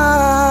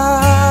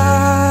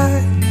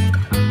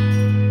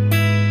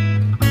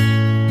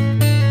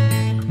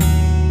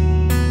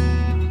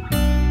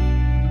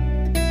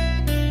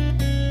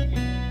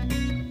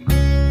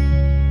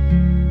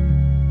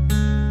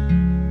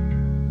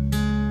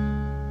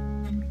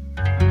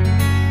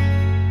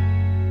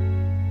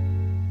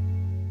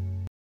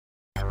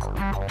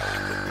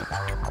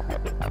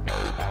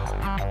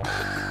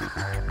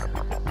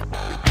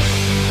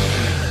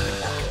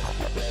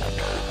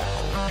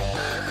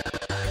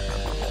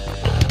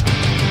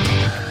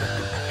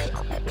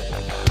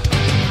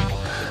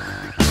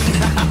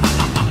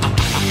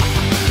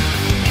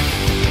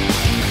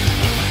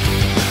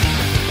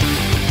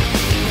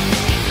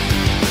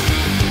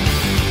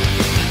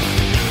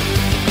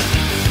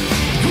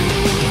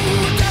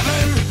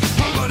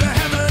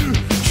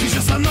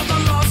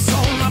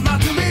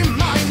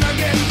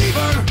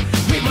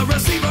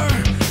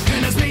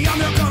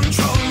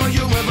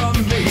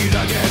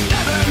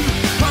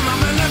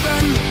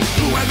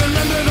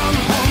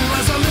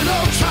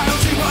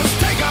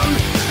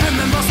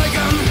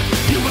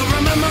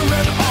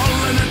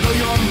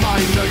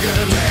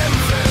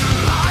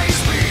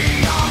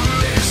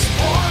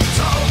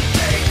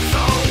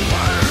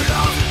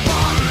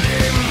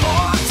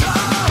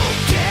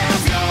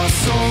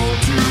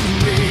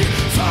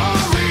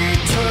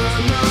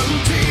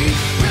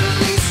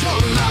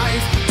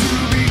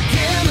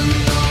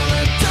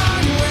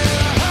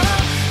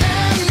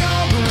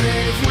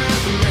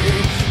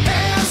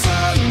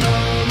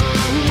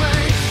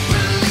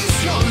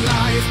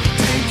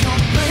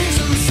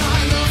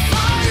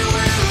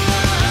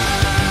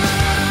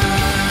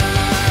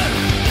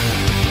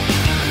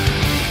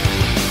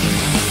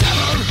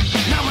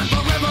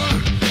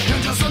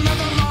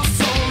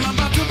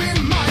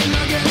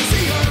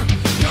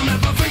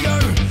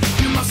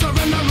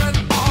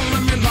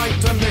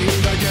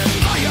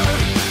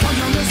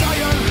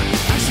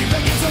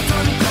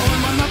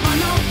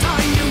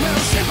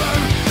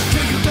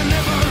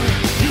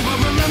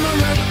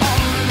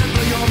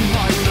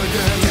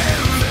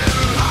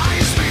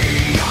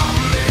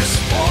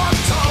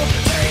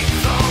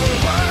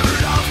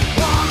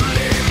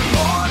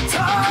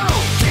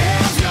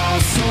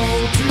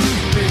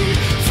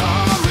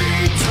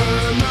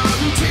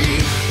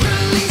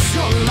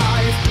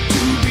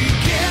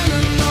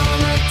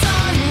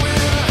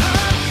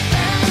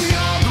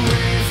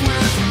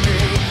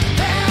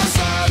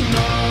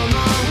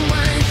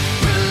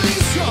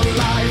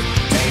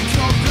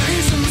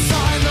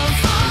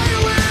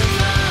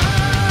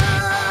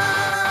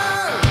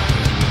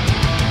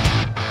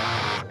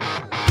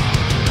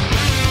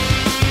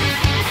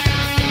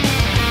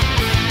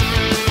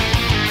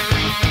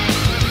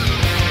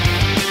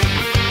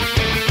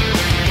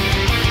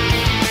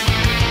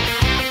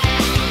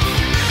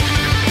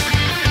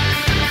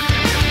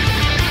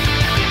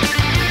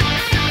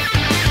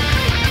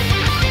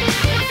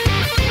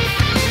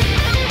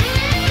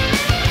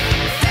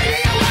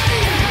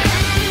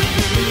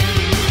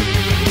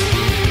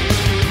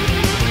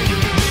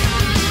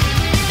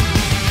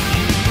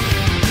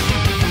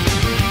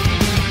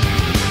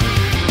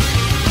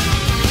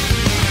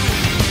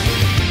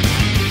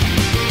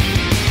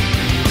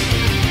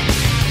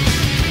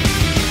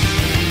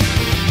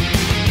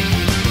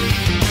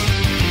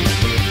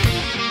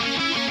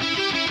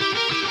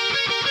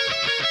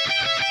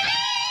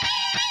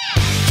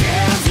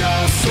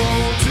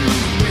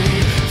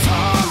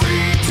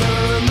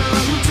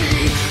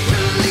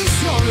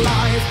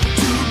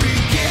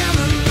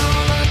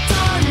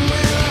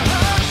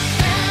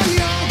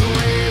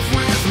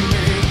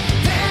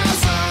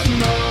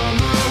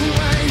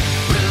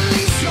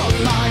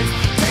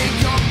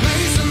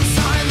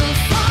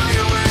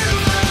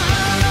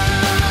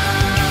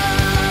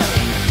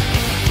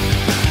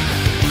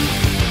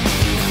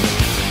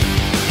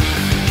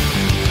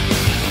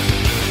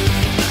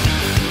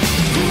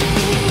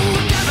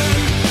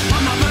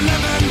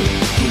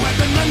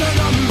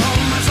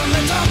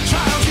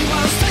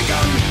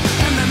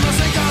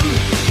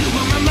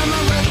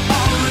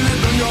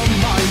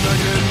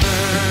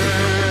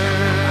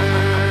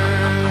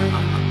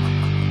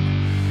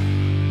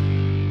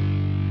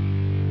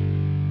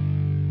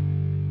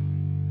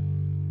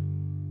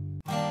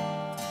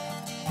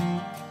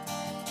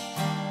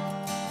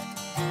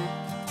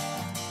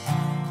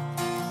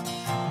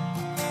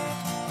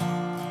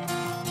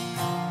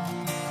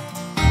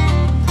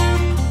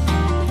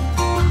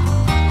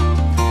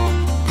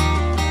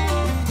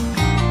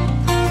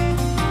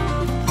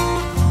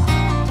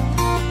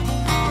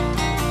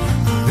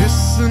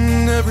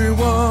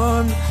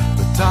 everyone,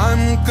 the time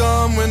will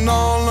come when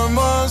all of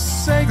us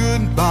say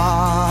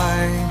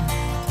goodbye.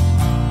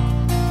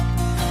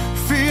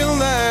 Feel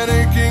that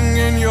aching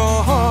in your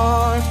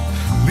heart,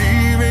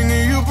 leaving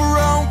you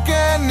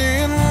broken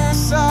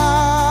inside.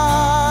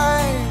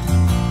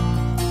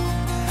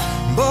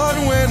 But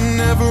we're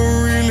never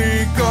really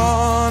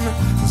gone,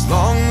 as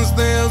long as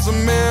there's a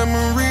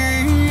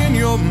memory in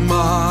your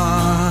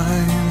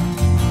mind.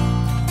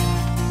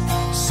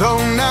 So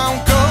now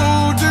go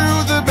do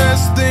the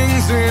best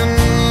things in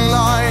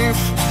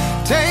life.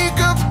 Take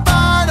a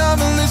bite of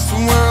this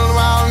world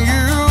while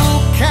you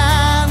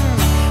can.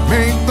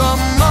 Make the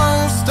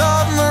most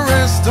of the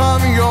rest of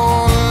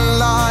your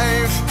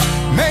life.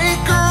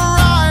 Make a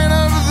ride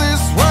of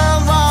this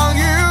world while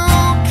you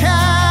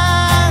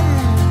can.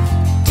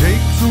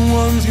 Take the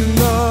ones you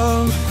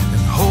love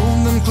and hold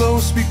them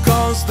close,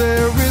 because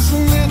there is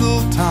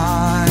little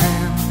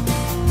time.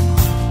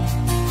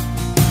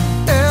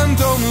 And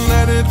don't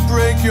let it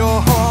break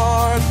your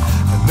heart.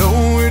 I know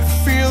it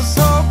feels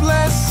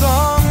hopeless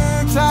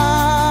sometimes,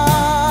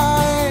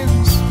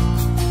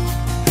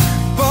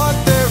 but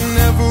they're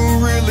never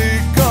really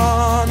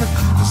gone,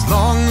 as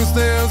long as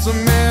there's a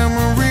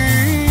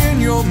memory in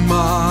your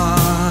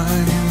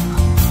mind.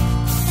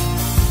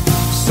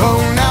 So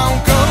now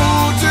go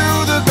do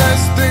the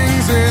best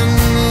things in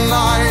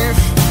life.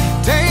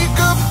 Take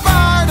a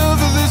bite of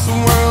this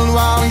world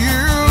while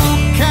you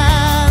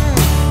can.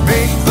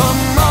 Make the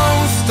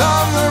most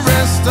of the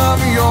rest of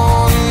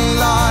your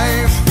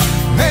life.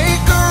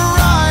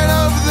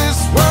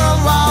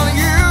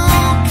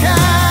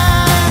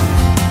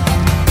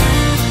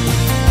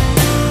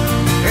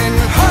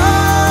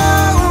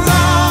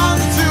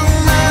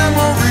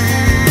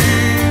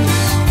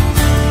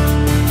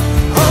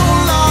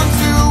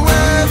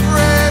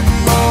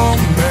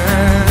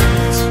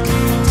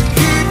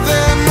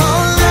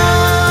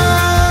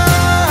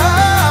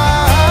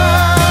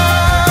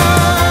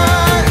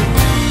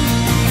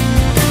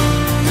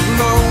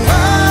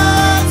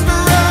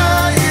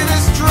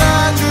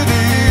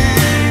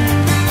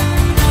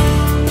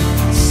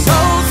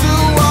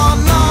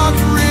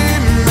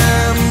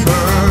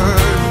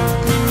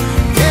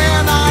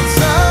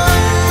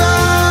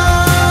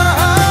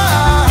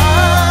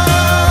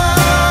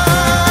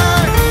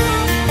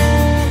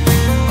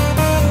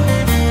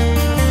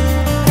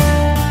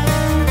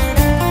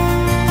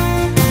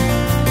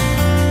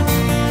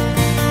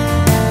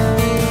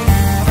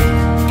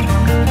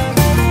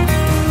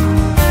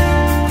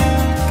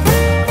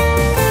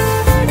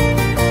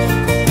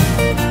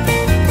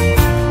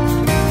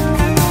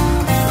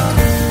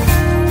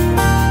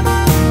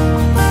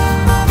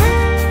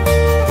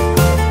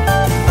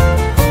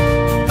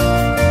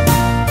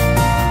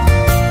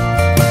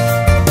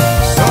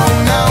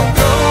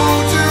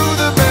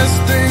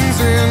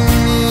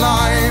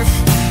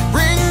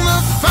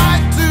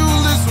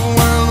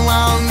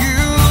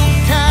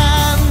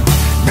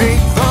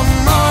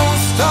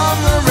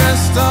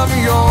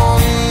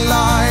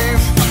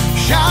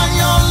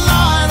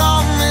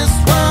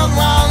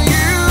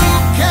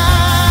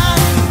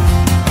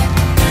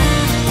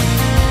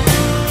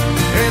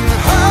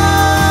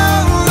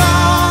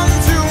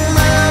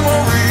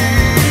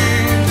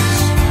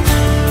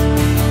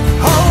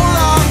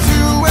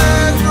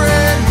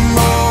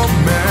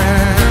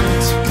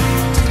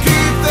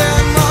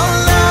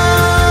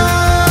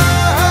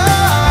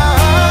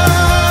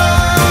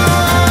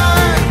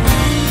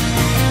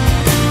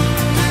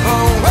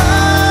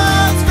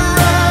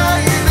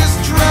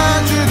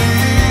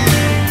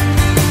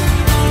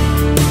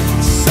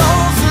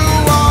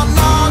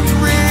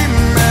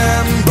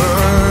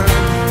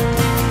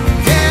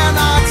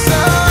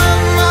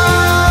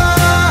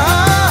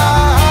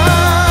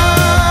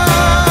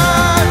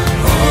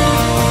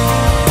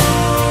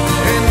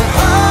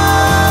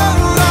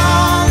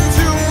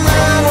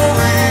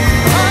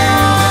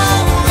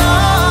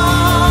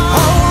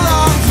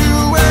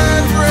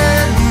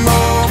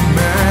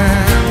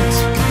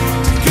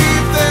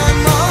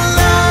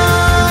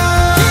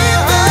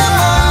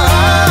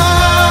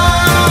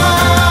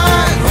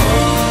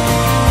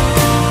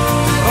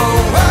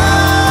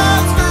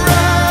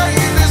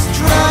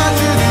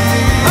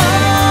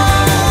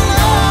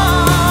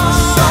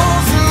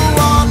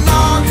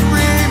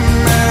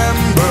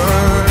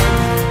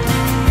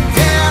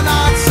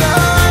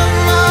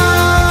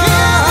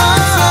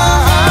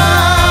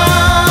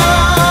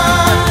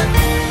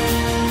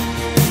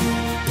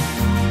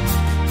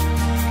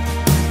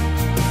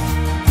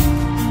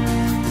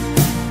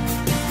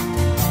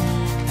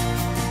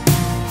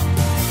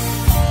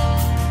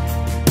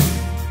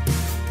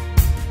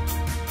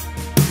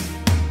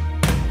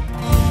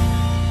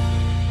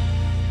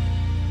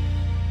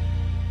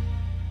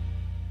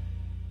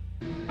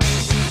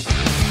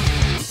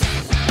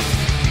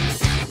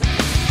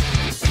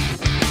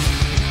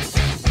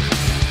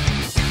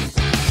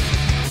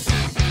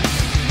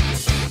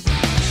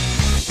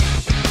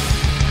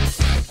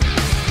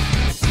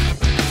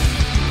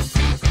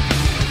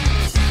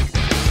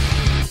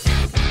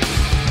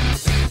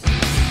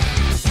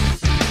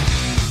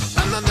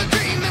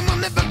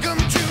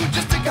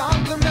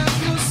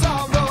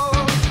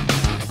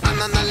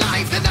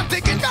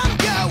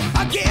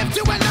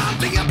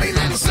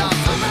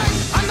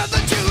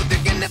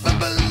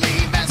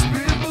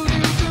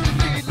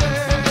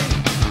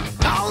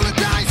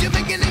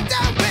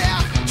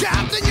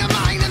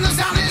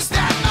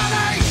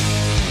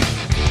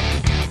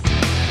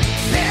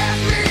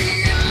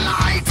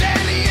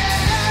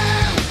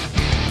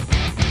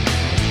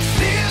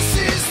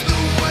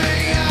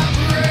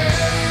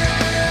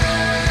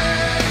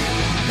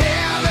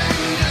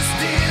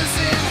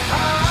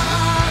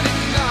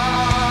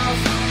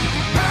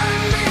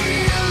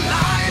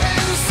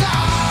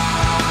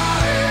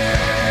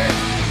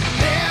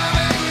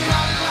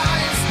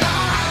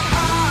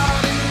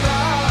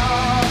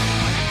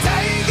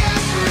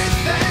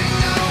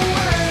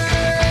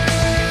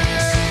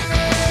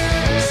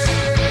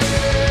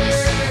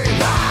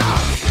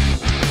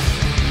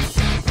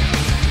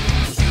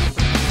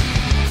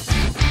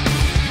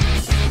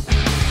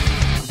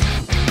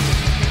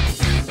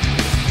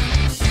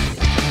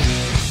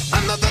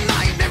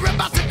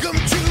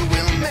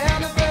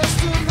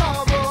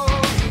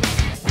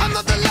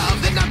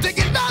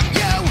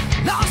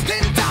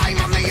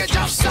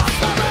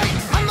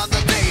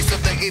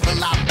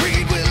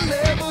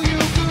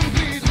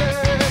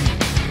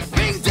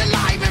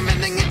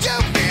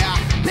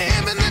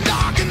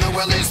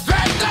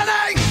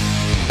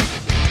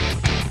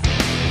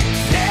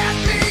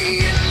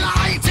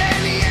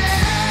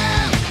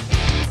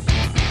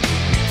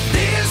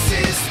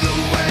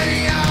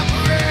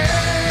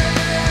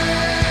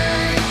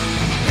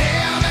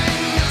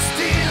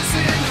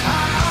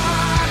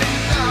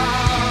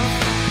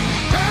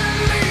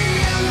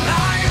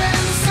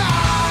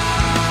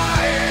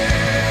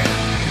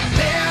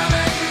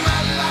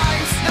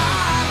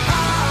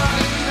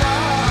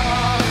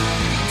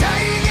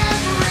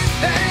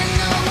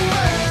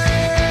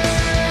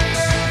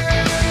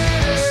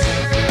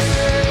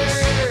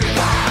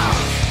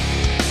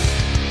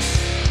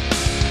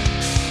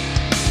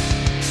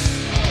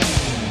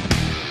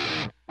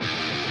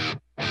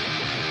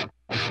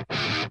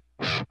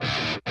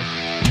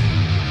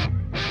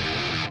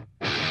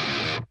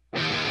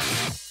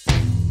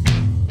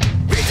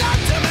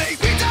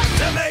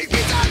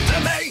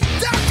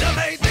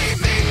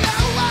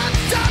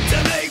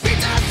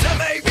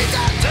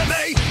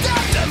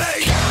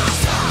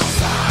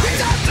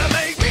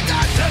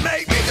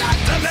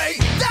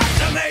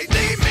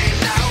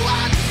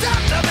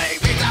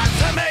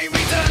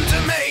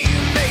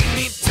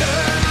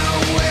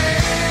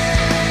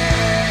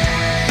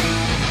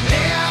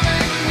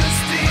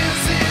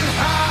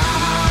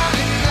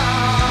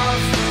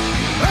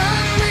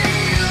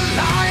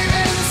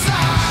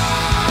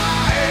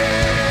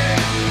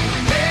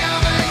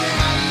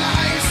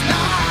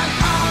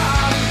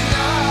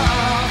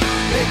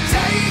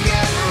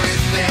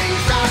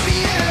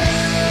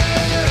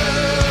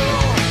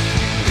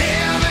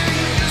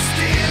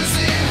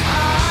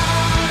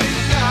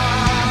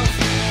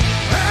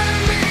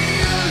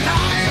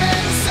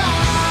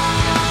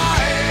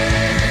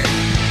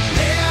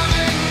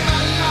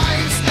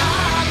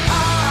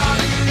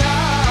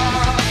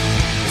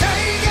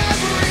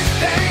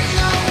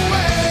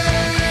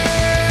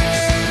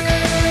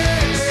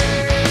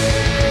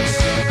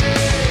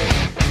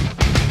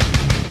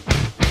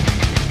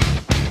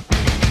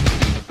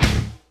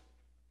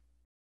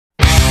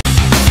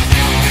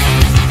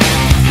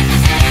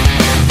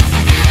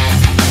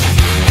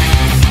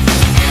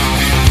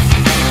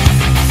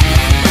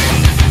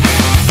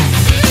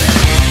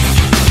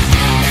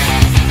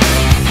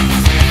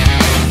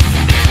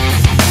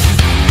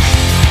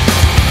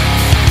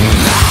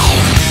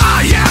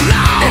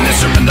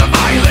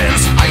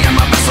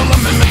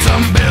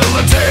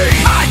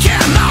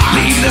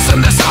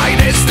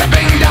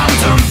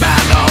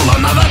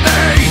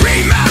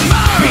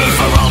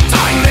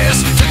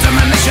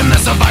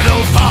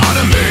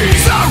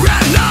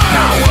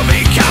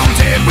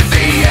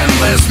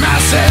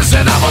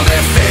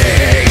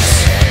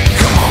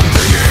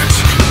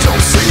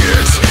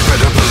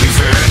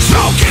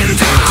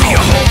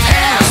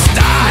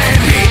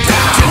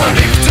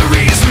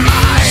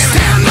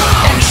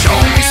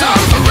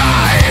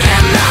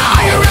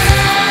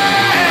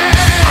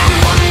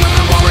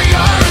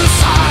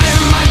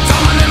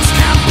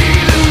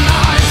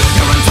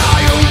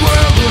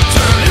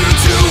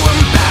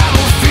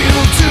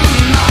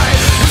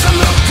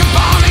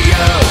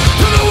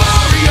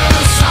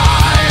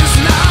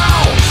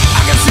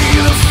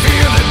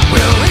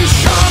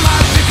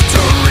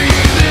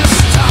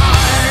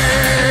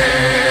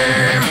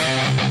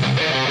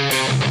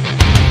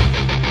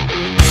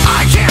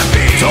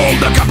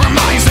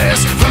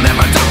 risk. They'll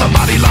never doubt the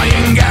body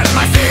lying at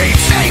my feet.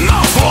 Same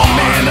old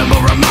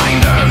formidable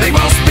reminder, they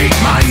will speak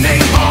my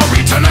name for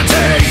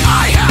eternity.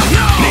 I have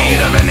no need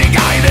of any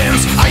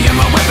guidance. I am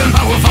a weapon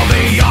powerful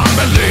beyond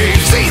belief.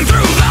 Seen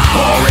through the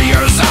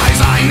warrior's eyes,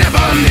 I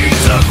never need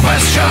to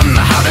question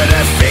how to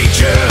defeat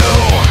you.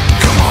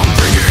 Come on,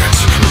 bring it,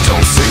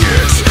 don't sing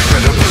it,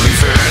 better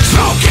believe it.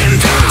 Smoking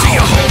down till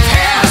your whole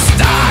past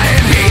died.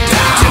 Beat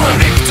down till the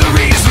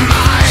victory's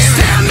mine.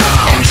 Stand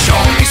up and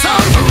show me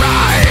some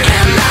pride.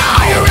 And now,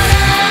 are you ready?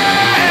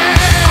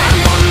 I'm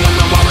one with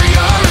the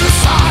warrior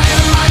inside.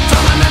 My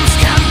dominance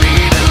can't be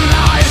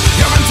denied.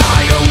 Your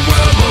entire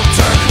world will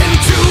turn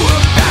into a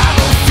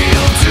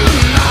battlefield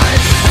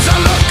tonight. As I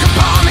look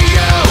upon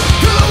you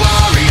through the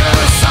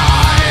warrior's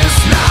eyes,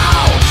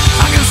 now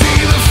I can see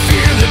the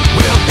fear that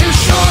will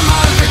ensure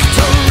my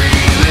victory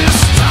this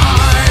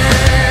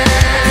time.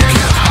 You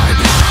can't hide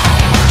now.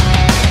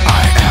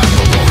 I am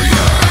the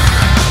warrior.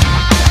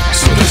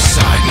 So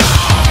decide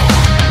now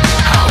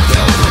how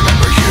they'll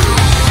remember you.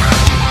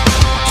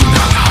 Do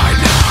not hide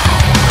now.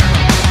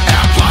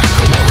 Act like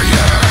a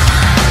warrior.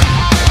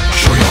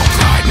 Show your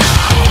pride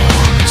now.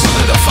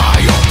 Solidify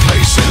your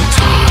place in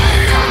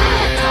time.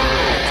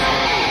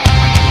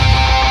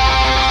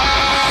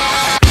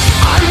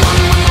 I'm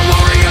one with the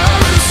warrior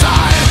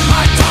inside.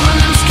 My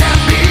dominance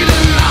can't be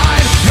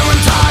denied. Your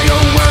entire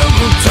world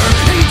will turn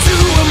into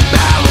a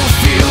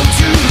battlefield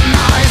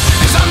tonight.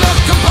 As I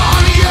look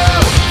upon you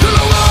through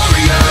the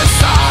warrior's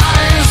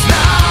eyes,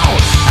 now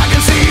I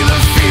can see the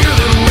fear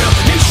that will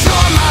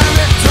ensure my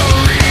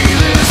victory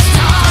this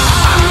time.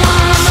 I'm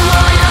one with the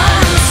warrior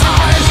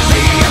inside.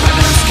 The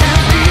evidence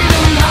can't be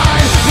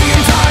denied. The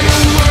entire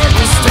world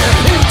will step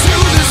into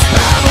this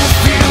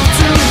battlefield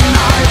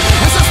tonight.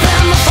 As I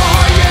stand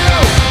before you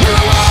in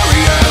the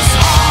warrior's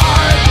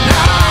heart,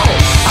 now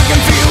I can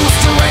feel the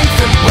strength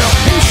that will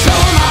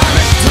ensure my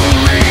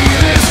victory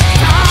this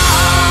time.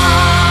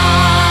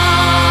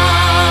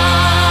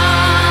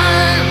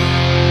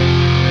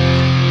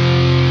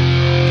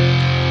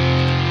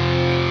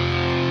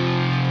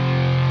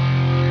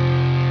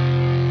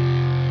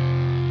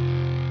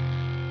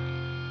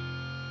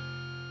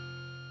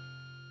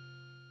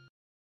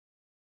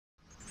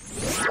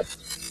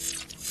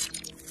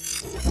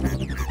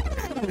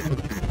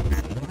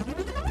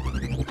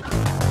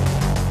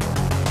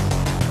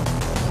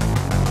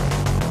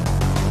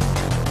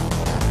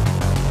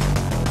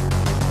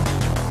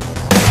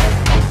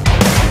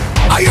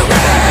 Are you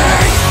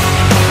ready?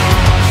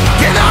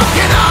 Get up,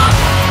 get up.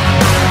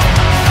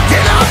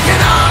 Get up,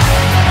 get up.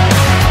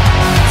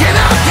 Get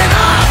up, get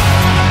up.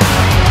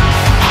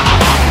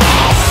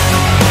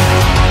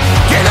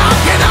 Get up,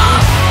 get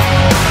up.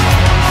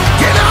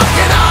 Get up,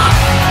 get up.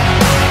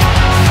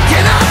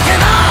 Get up,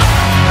 get up.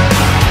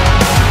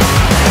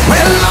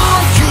 Well,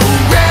 are you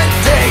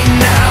ready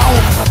now?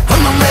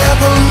 From the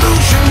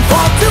revolution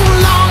for too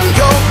long,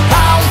 your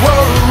power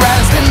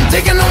has been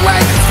taken away.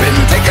 It's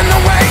been taken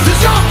away.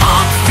 Does your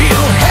heart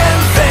feel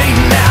heavy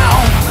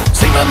now?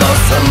 Savor the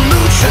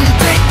solution.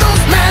 Take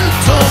those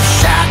mental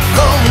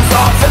shackles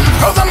off and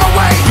throw them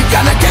away. You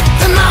gotta get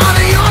them out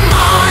of your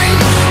mind.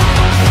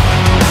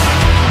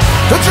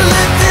 Don't you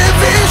let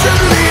division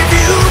leave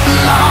you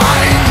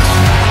blind.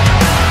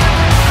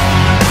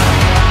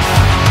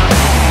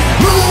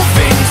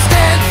 Moving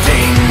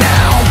steady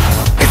now.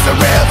 It's a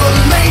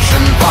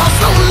revelation. For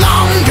so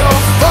long your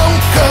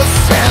focus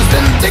has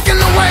been taken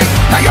away.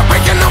 Now you're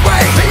breaking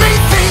away. They may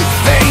think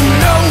they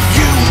know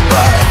you,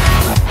 but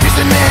it's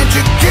an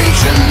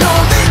education. No,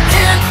 they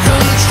can't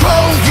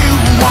control you.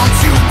 Once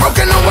you've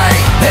broken away,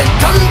 they're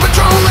done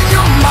patrolling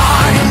your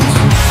mind.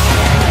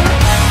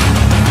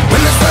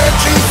 When they're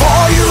searching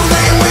for you,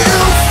 they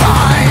will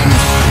find.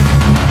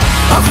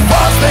 Of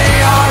course they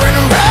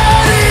aren't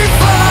ready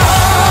for.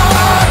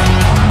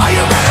 Are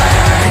you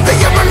ready? They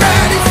aren't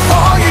ready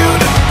for you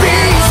to be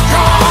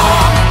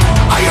strong.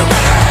 Are you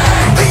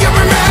ready? They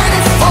aren't ready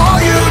for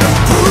you to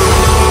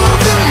prove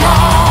them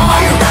wrong.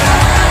 Are you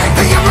ready?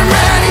 They aren't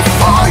ready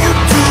for you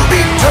to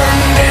be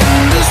turned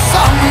into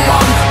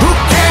someone who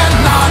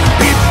cannot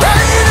be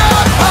preyed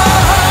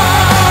upon.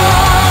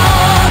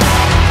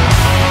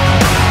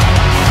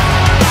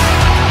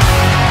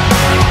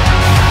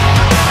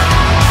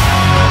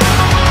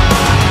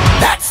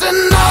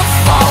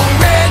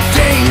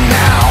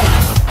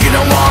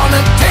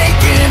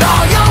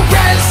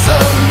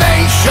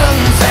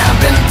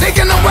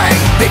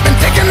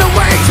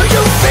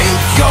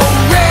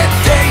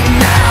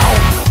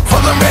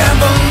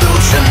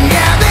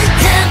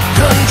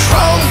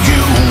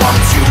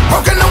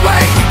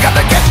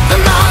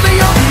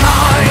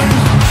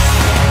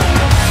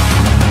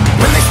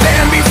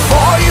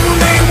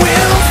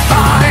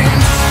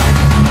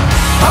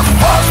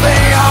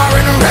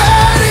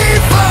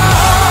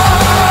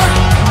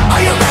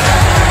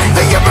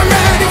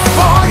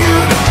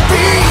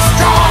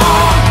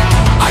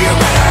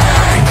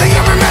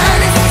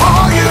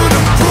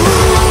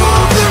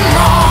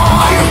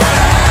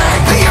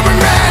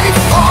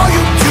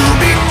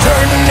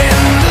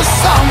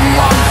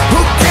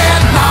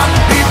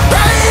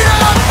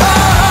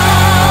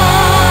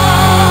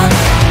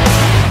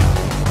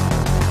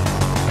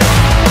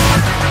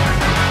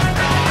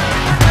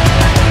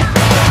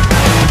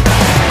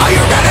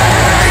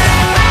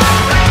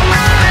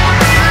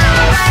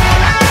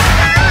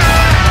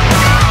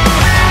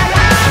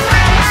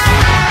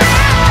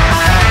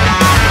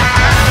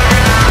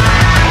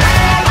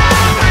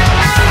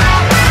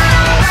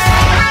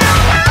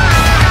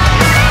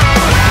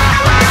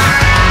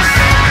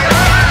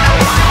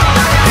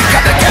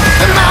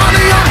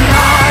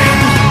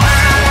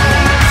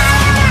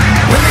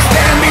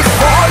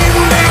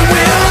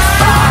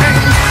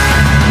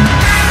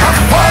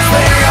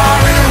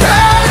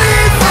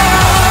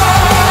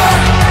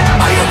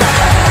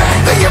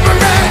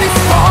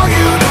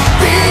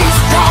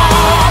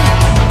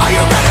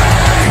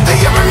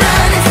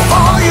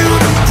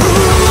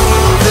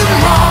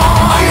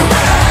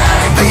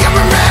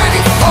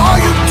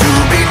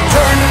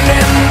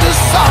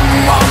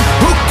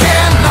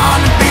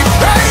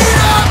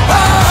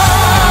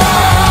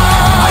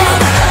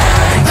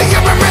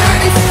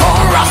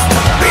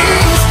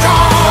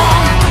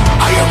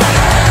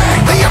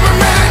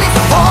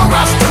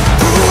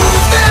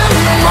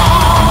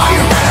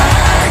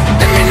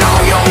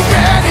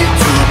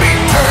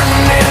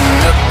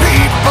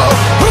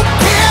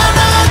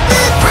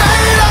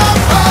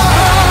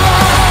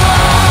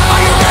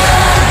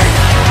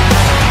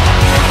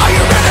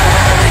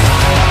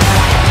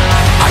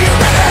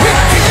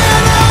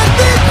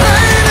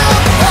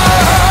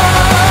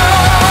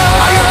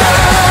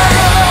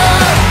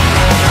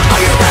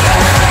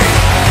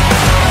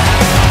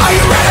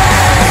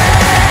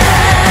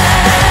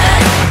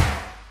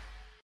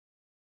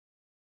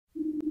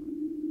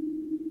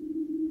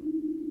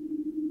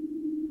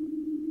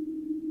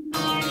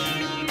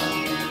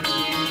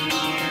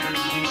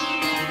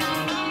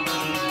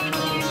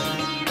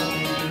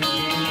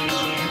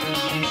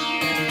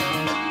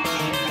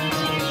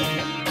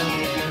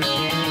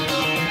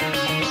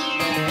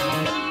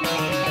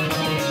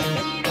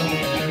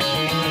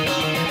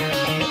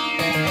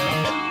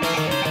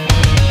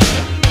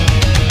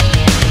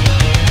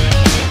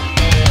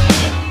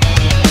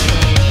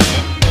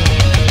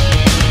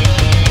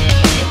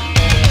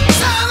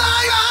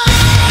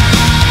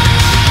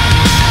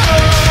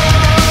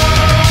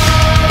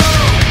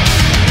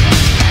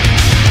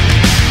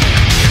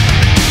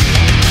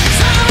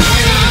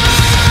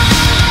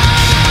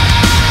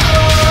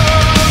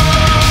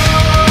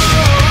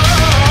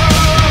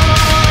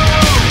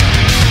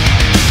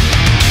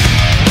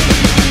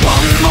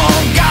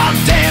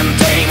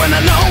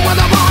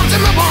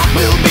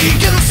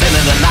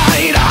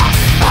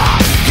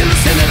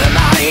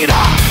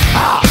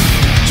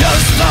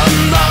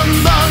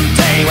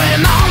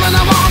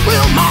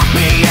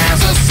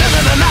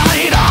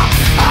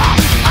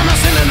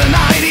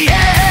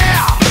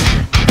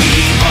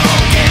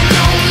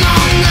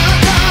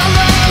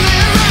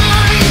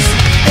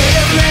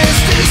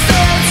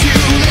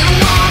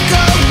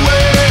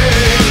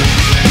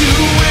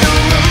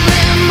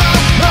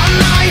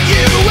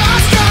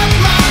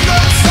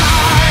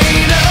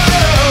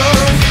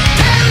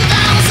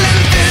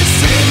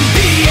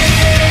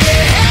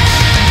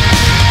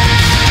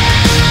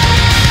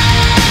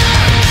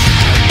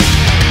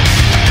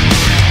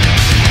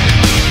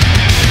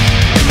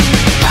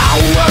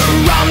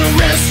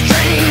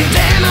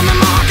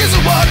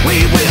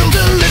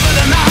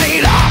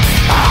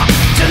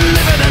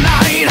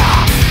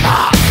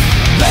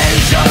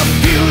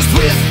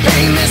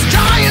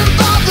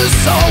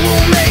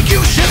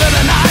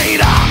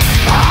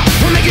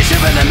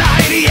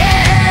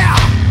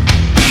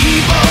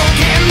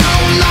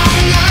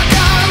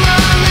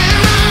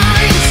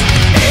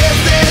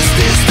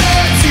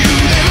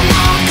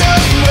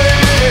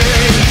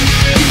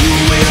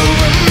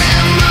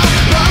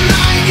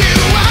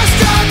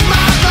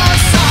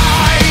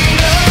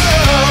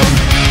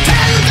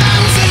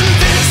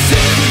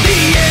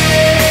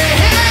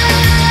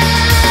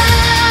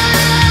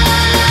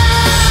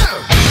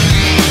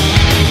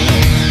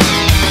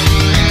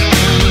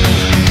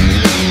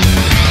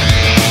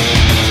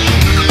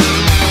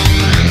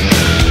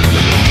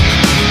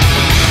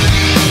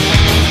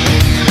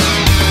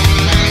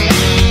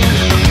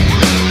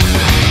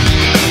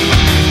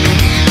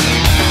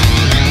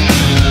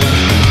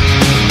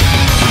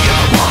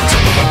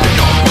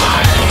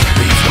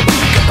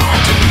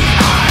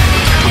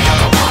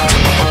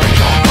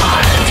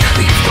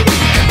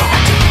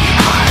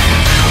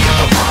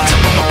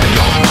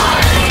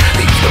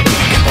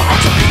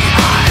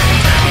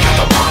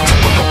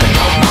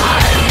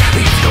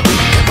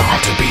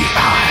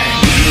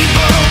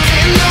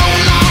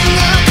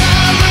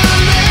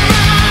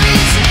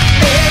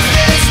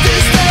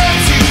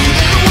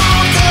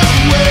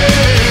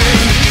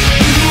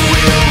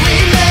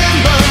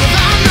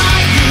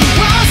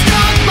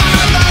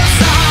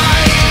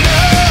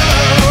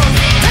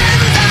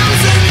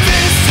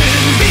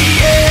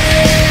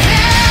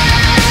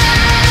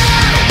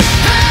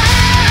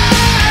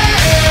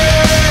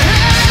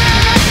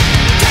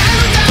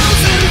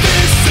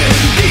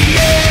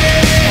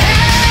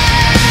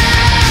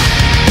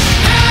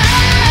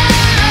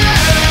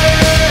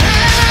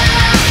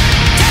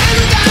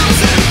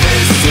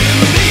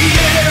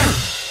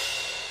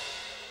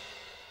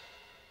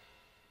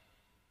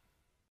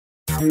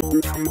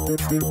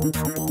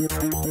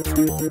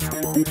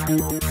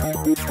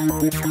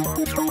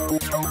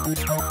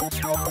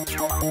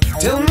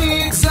 Tell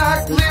me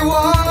exactly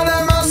what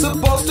am I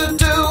supposed to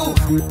do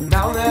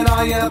now that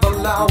I have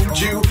allowed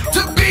you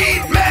to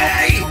beat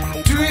me?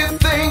 Do you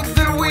think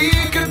that we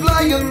could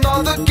play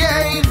another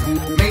game?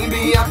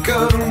 Maybe I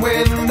could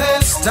win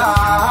this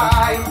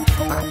time.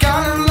 I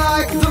kinda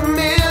like the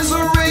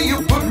misery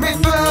you put me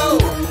through.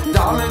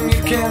 Darling,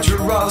 you can't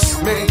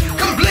trust me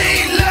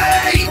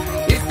completely.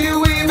 If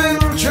you even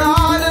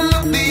try to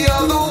look the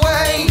other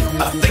way,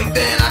 I think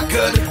that I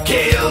could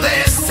kill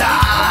this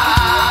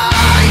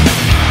time.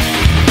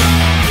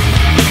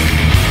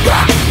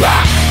 Rock,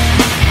 rock.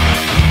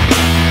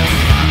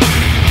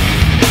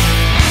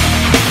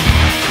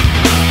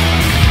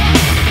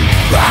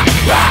 Rock,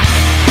 rock.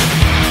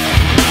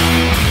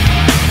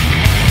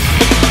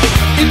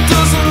 It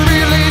doesn't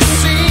really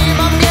seem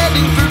I'm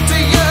getting through to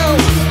you,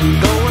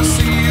 though I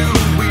see you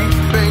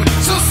weeping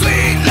so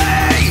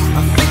sweetly.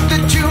 I think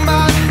that you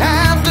might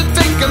have to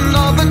take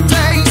another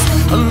taste,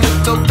 a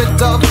little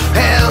bit of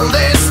hell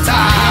this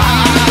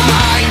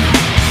time.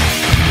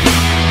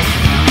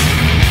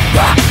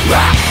 Rock,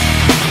 rock.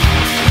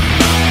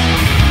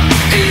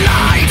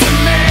 Lie to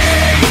me.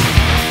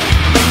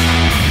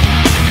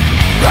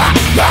 Rock,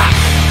 rock.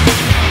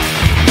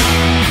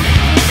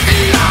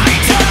 Lie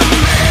to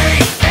me.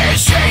 Is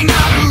she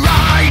not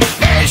right?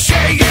 Is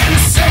she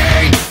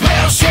insane?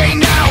 Will she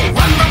now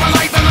run for her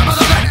life and the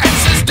mother that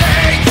ends this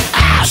day?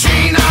 Is she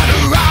not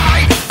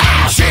right?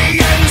 Is she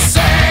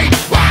insane?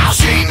 Will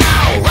she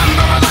now run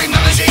for her life?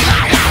 Now that she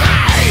lied to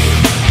me.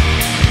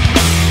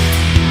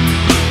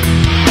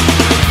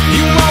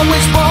 You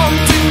always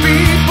wanted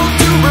people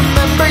to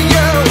remember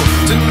you,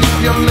 to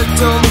leave your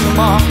little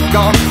mark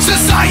on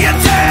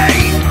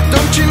society.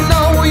 Don't you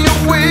know your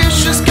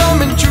wish is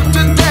coming true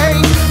today?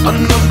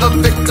 Another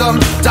victim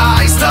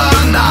dies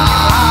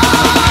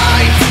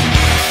tonight.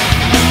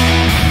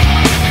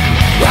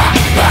 Rock,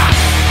 rock.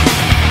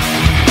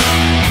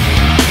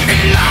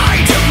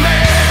 Lie to me.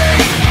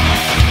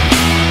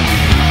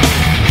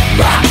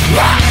 Rock,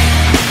 rock.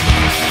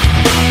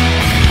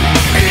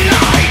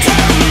 Lie to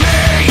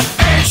me.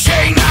 Is she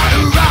not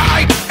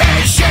right?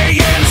 Is she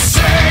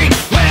insane?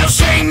 Will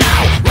she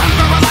now run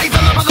for her life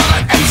and the mother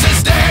that ends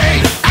this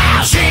day?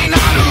 Is she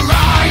not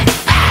right?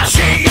 Is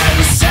she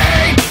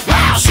insane?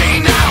 Will she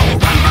now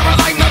run for her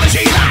life?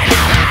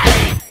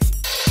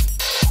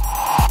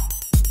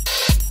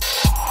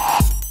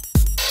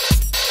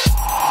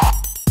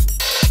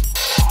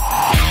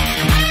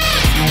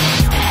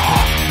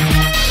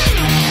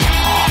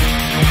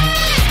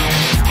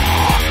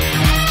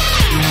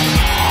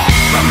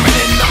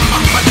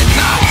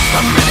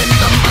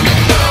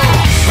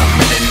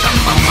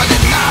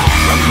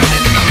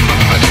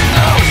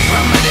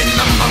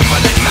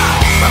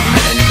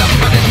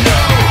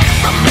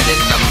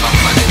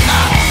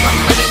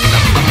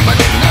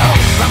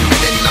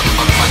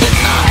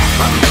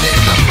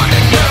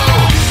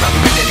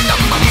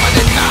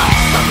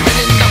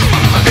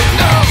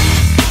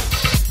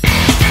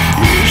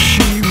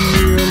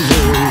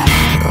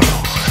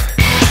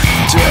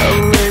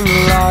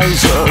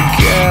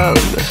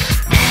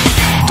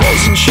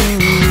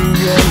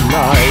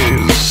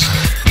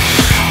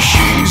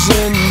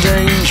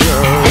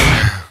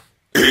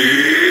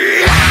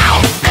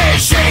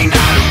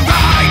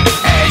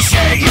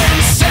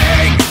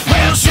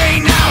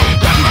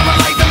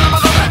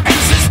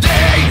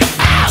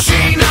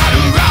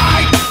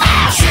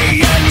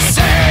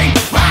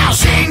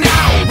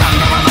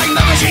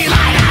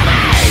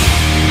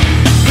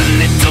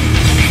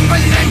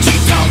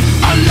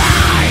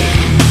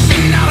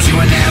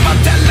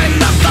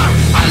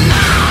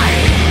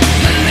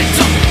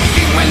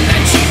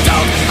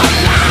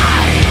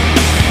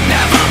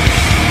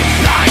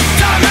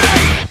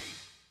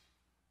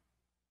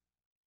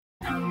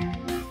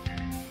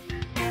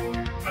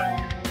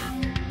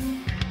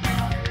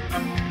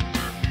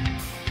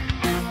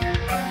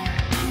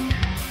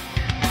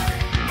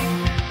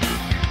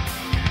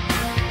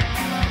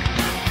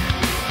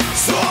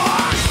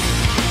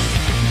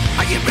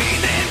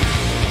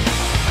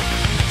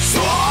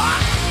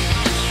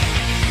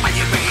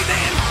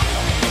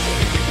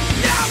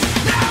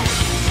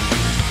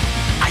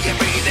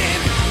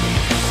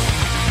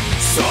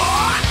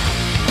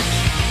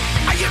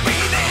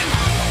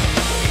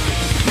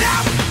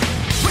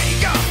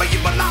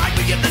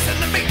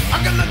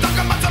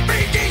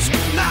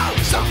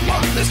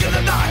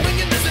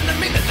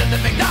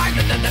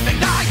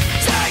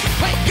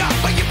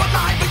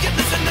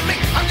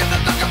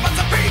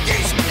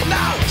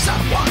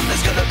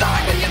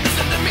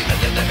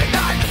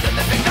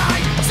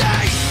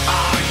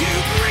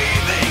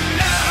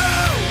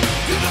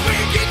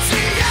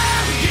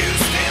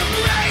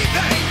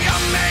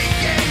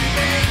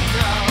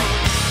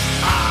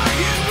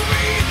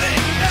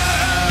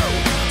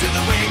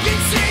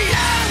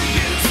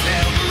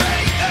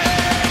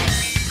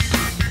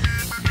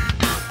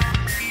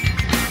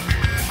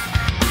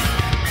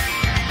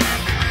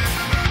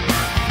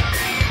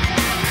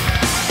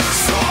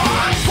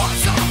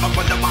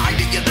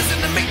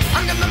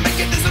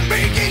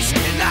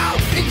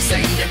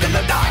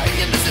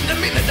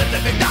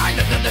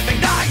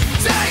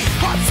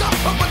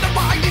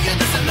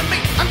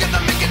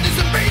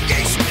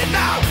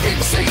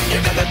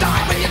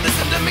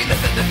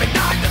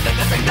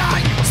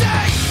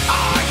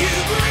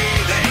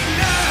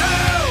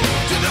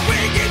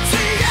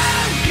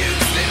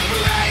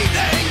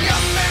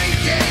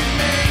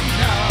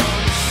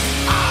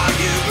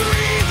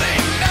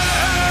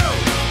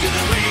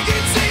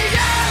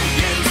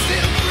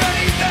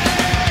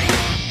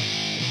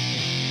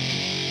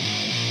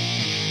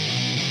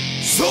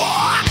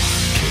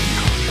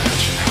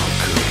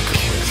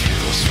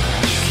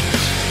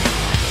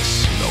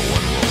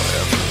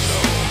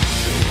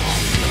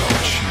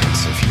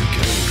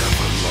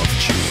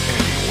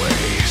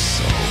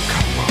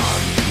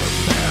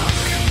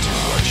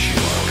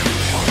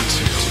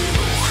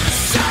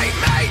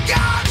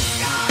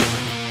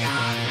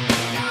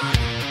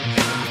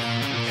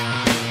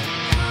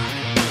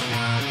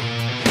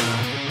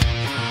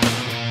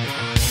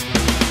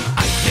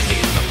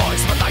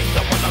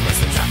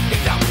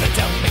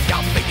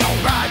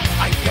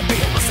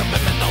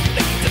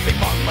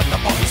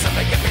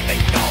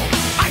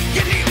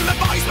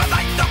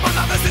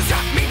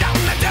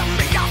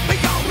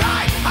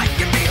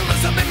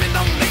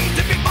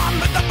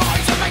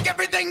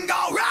 single.